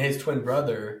his twin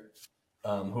brother,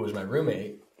 who was my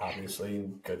roommate, obviously,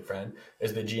 and good friend,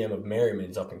 is the GM of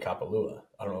Merriman's up in Kapalua.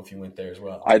 I don't know if you went there as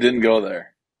well. I didn't go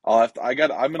there. I'm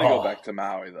gonna go back to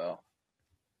Maui though.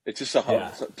 It's just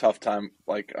a tough time,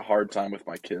 like a hard time with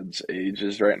my kids'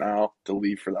 ages right now to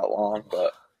leave for that long,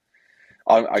 but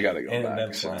I gotta go back.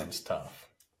 And Flying's tough.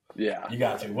 Yeah. You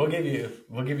got to. We'll give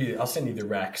you, I'll send you the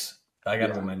Rex. I got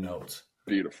them in my notes.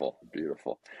 Beautiful.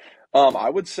 I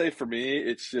would say for me,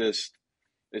 it's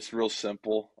real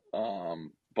simple.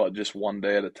 But just one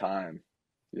day at a time,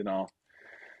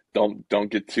 don't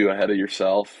get too ahead of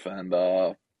yourself.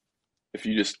 And, if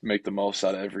you just make the most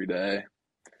out of every day,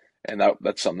 and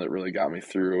that's something that really got me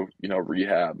through,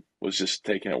 rehab, was just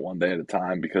taking it one day at a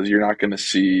time, because you're not going to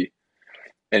see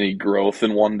any growth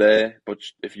in one day, but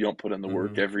if you don't put in the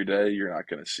work every day, you're not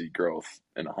going to see growth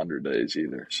in 100 days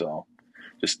either. So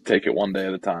just take it one day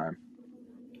at a time.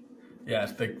 Yeah,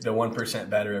 it's the 1%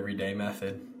 better every day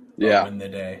method. Yeah. Win the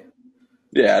day.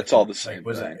 Yeah, it's all the same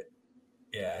thing.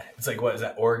 Yeah. It's like, what is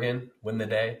that, Oregon? Win the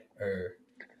day? Or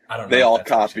I don't know. They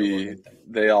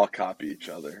all copy each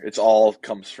other. It's all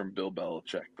comes from Bill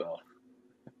Belichick though.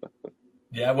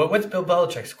 Yeah, what's Bill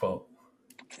Belichick's quote?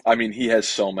 I mean, he has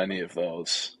so many of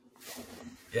those.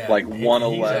 Yeah, like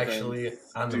 111. He's actually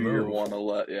on the move.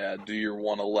 Do your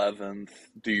 111th.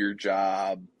 Do your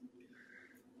job.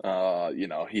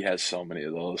 He has so many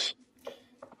of those.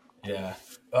 Yeah.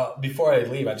 Before I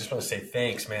leave, I just want to say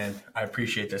thanks, man. I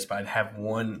appreciate this, but I'd have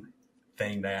one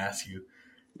thing to ask you.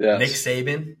 Yes. Nick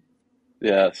Saban?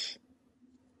 Yes.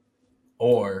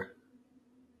 Or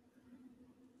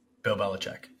Bill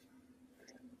Belichick?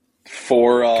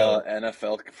 For an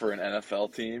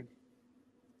NFL team?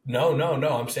 No.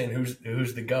 I'm saying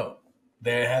who's the GOAT?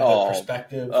 They have the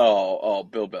perspective. Bill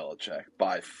Belichick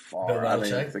by far. Bill Belichick? I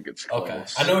don't even think it's close. Okay.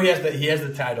 I know he has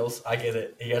the titles. I get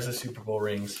it. He has the Super Bowl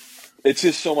rings. It's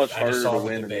just so much harder to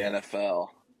win in the NFL.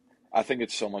 I think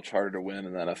it's so much harder to win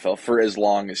in the NFL for as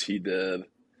long as he did.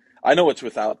 I know it's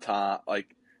without Tom.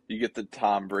 Like, you get the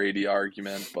Tom Brady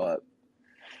argument, but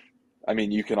I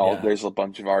mean, there's a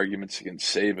bunch of arguments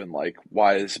against Saban. Like,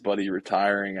 why is Buddy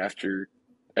retiring after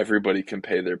everybody can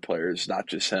pay their players, not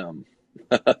just him?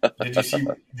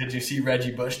 Did you see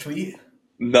Reggie Bush tweet?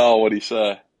 No, what'd he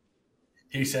say?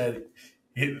 He said,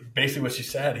 basically what she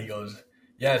said, he goes,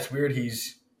 yeah, it's weird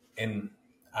he's in,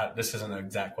 this isn't an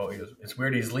exact quote, he goes, it's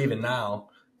weird he's leaving now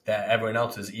that everyone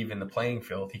else is even the playing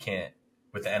field. He can't,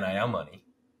 with the NIL money.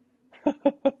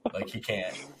 Like, he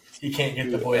can't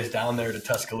get the boys down there to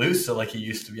Tuscaloosa like he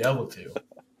used to be able to.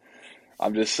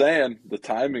 I'm just saying, the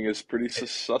timing is pretty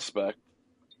suspect.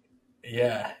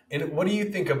 Yeah. And what do you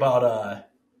think about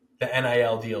the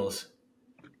NIL deals?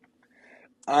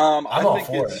 I'm all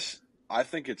for it. I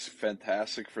think it's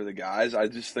fantastic for the guys. I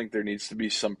just think there needs to be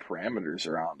some parameters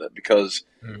around it, because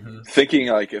thinking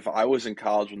like, if I was in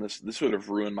college when this would have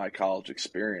ruined my college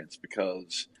experience,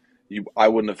 because I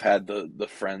wouldn't have had the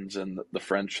friends and the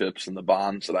friendships and the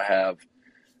bonds that I have,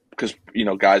 because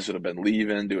guys would have been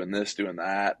leaving, doing this, doing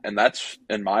that, and that's,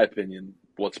 in my opinion,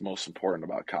 what's most important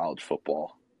about college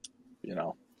football.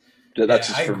 That's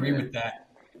just I for agree me. with that.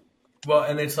 Well,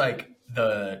 and it's like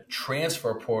the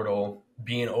transfer portal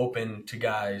being open to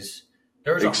guys.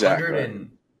 There was Exactly.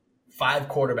 105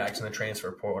 quarterbacks in the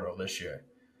transfer portal this year.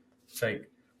 It's like,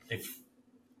 if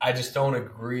I just don't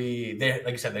agree.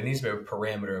 Like I said, there needs to be a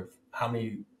parameter of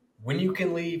when you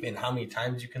can leave and how many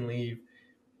times you can leave,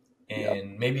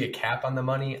 and maybe a cap on the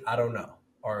money. I don't know.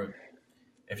 Or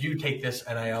if you take this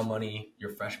NIL money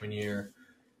your freshman year,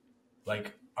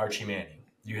 like Archie Manning,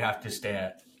 you have to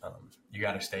stay you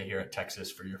got to stay here at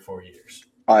Texas for your 4 years.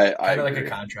 I Kind of like agree. a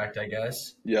contract, I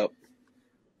guess. Yep.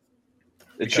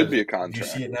 It Because should be a you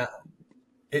contract. see it now.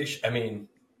 I mean,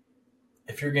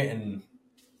 if you're getting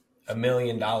 $1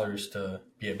 million to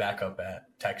be a backup at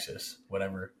Texas,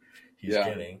 whatever he's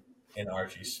getting in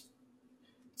Archie's,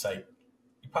 it's like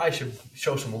you probably should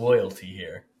show some loyalty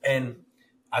here. And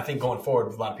I think going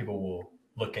forward, a lot of people will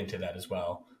look into that as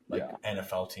well, like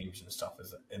NFL teams and stuff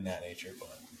in that nature.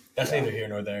 But that's neither here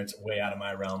nor there. It's way out of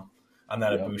my realm. I'm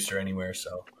not a booster anywhere,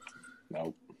 so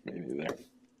nope, me neither.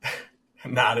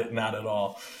 not at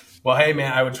all. Well, hey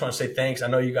man, I just want to say thanks. I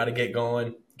know you got to get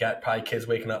going. Got probably kids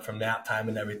waking up from nap time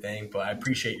and everything, but I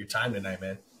appreciate your time tonight,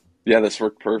 man. Yeah, this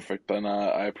worked perfect, and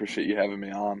I appreciate you having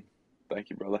me on. Thank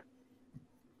you, brother.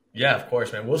 Yeah, of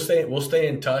course, man. We'll stay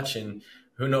in touch, and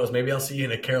who knows, maybe I'll see you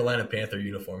in a Carolina Panther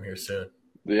uniform here soon.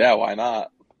 Yeah, why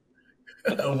not?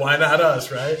 Why not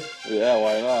us, right? Yeah,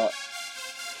 why not?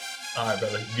 All right,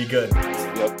 brother. Be good.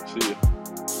 Yep, see you.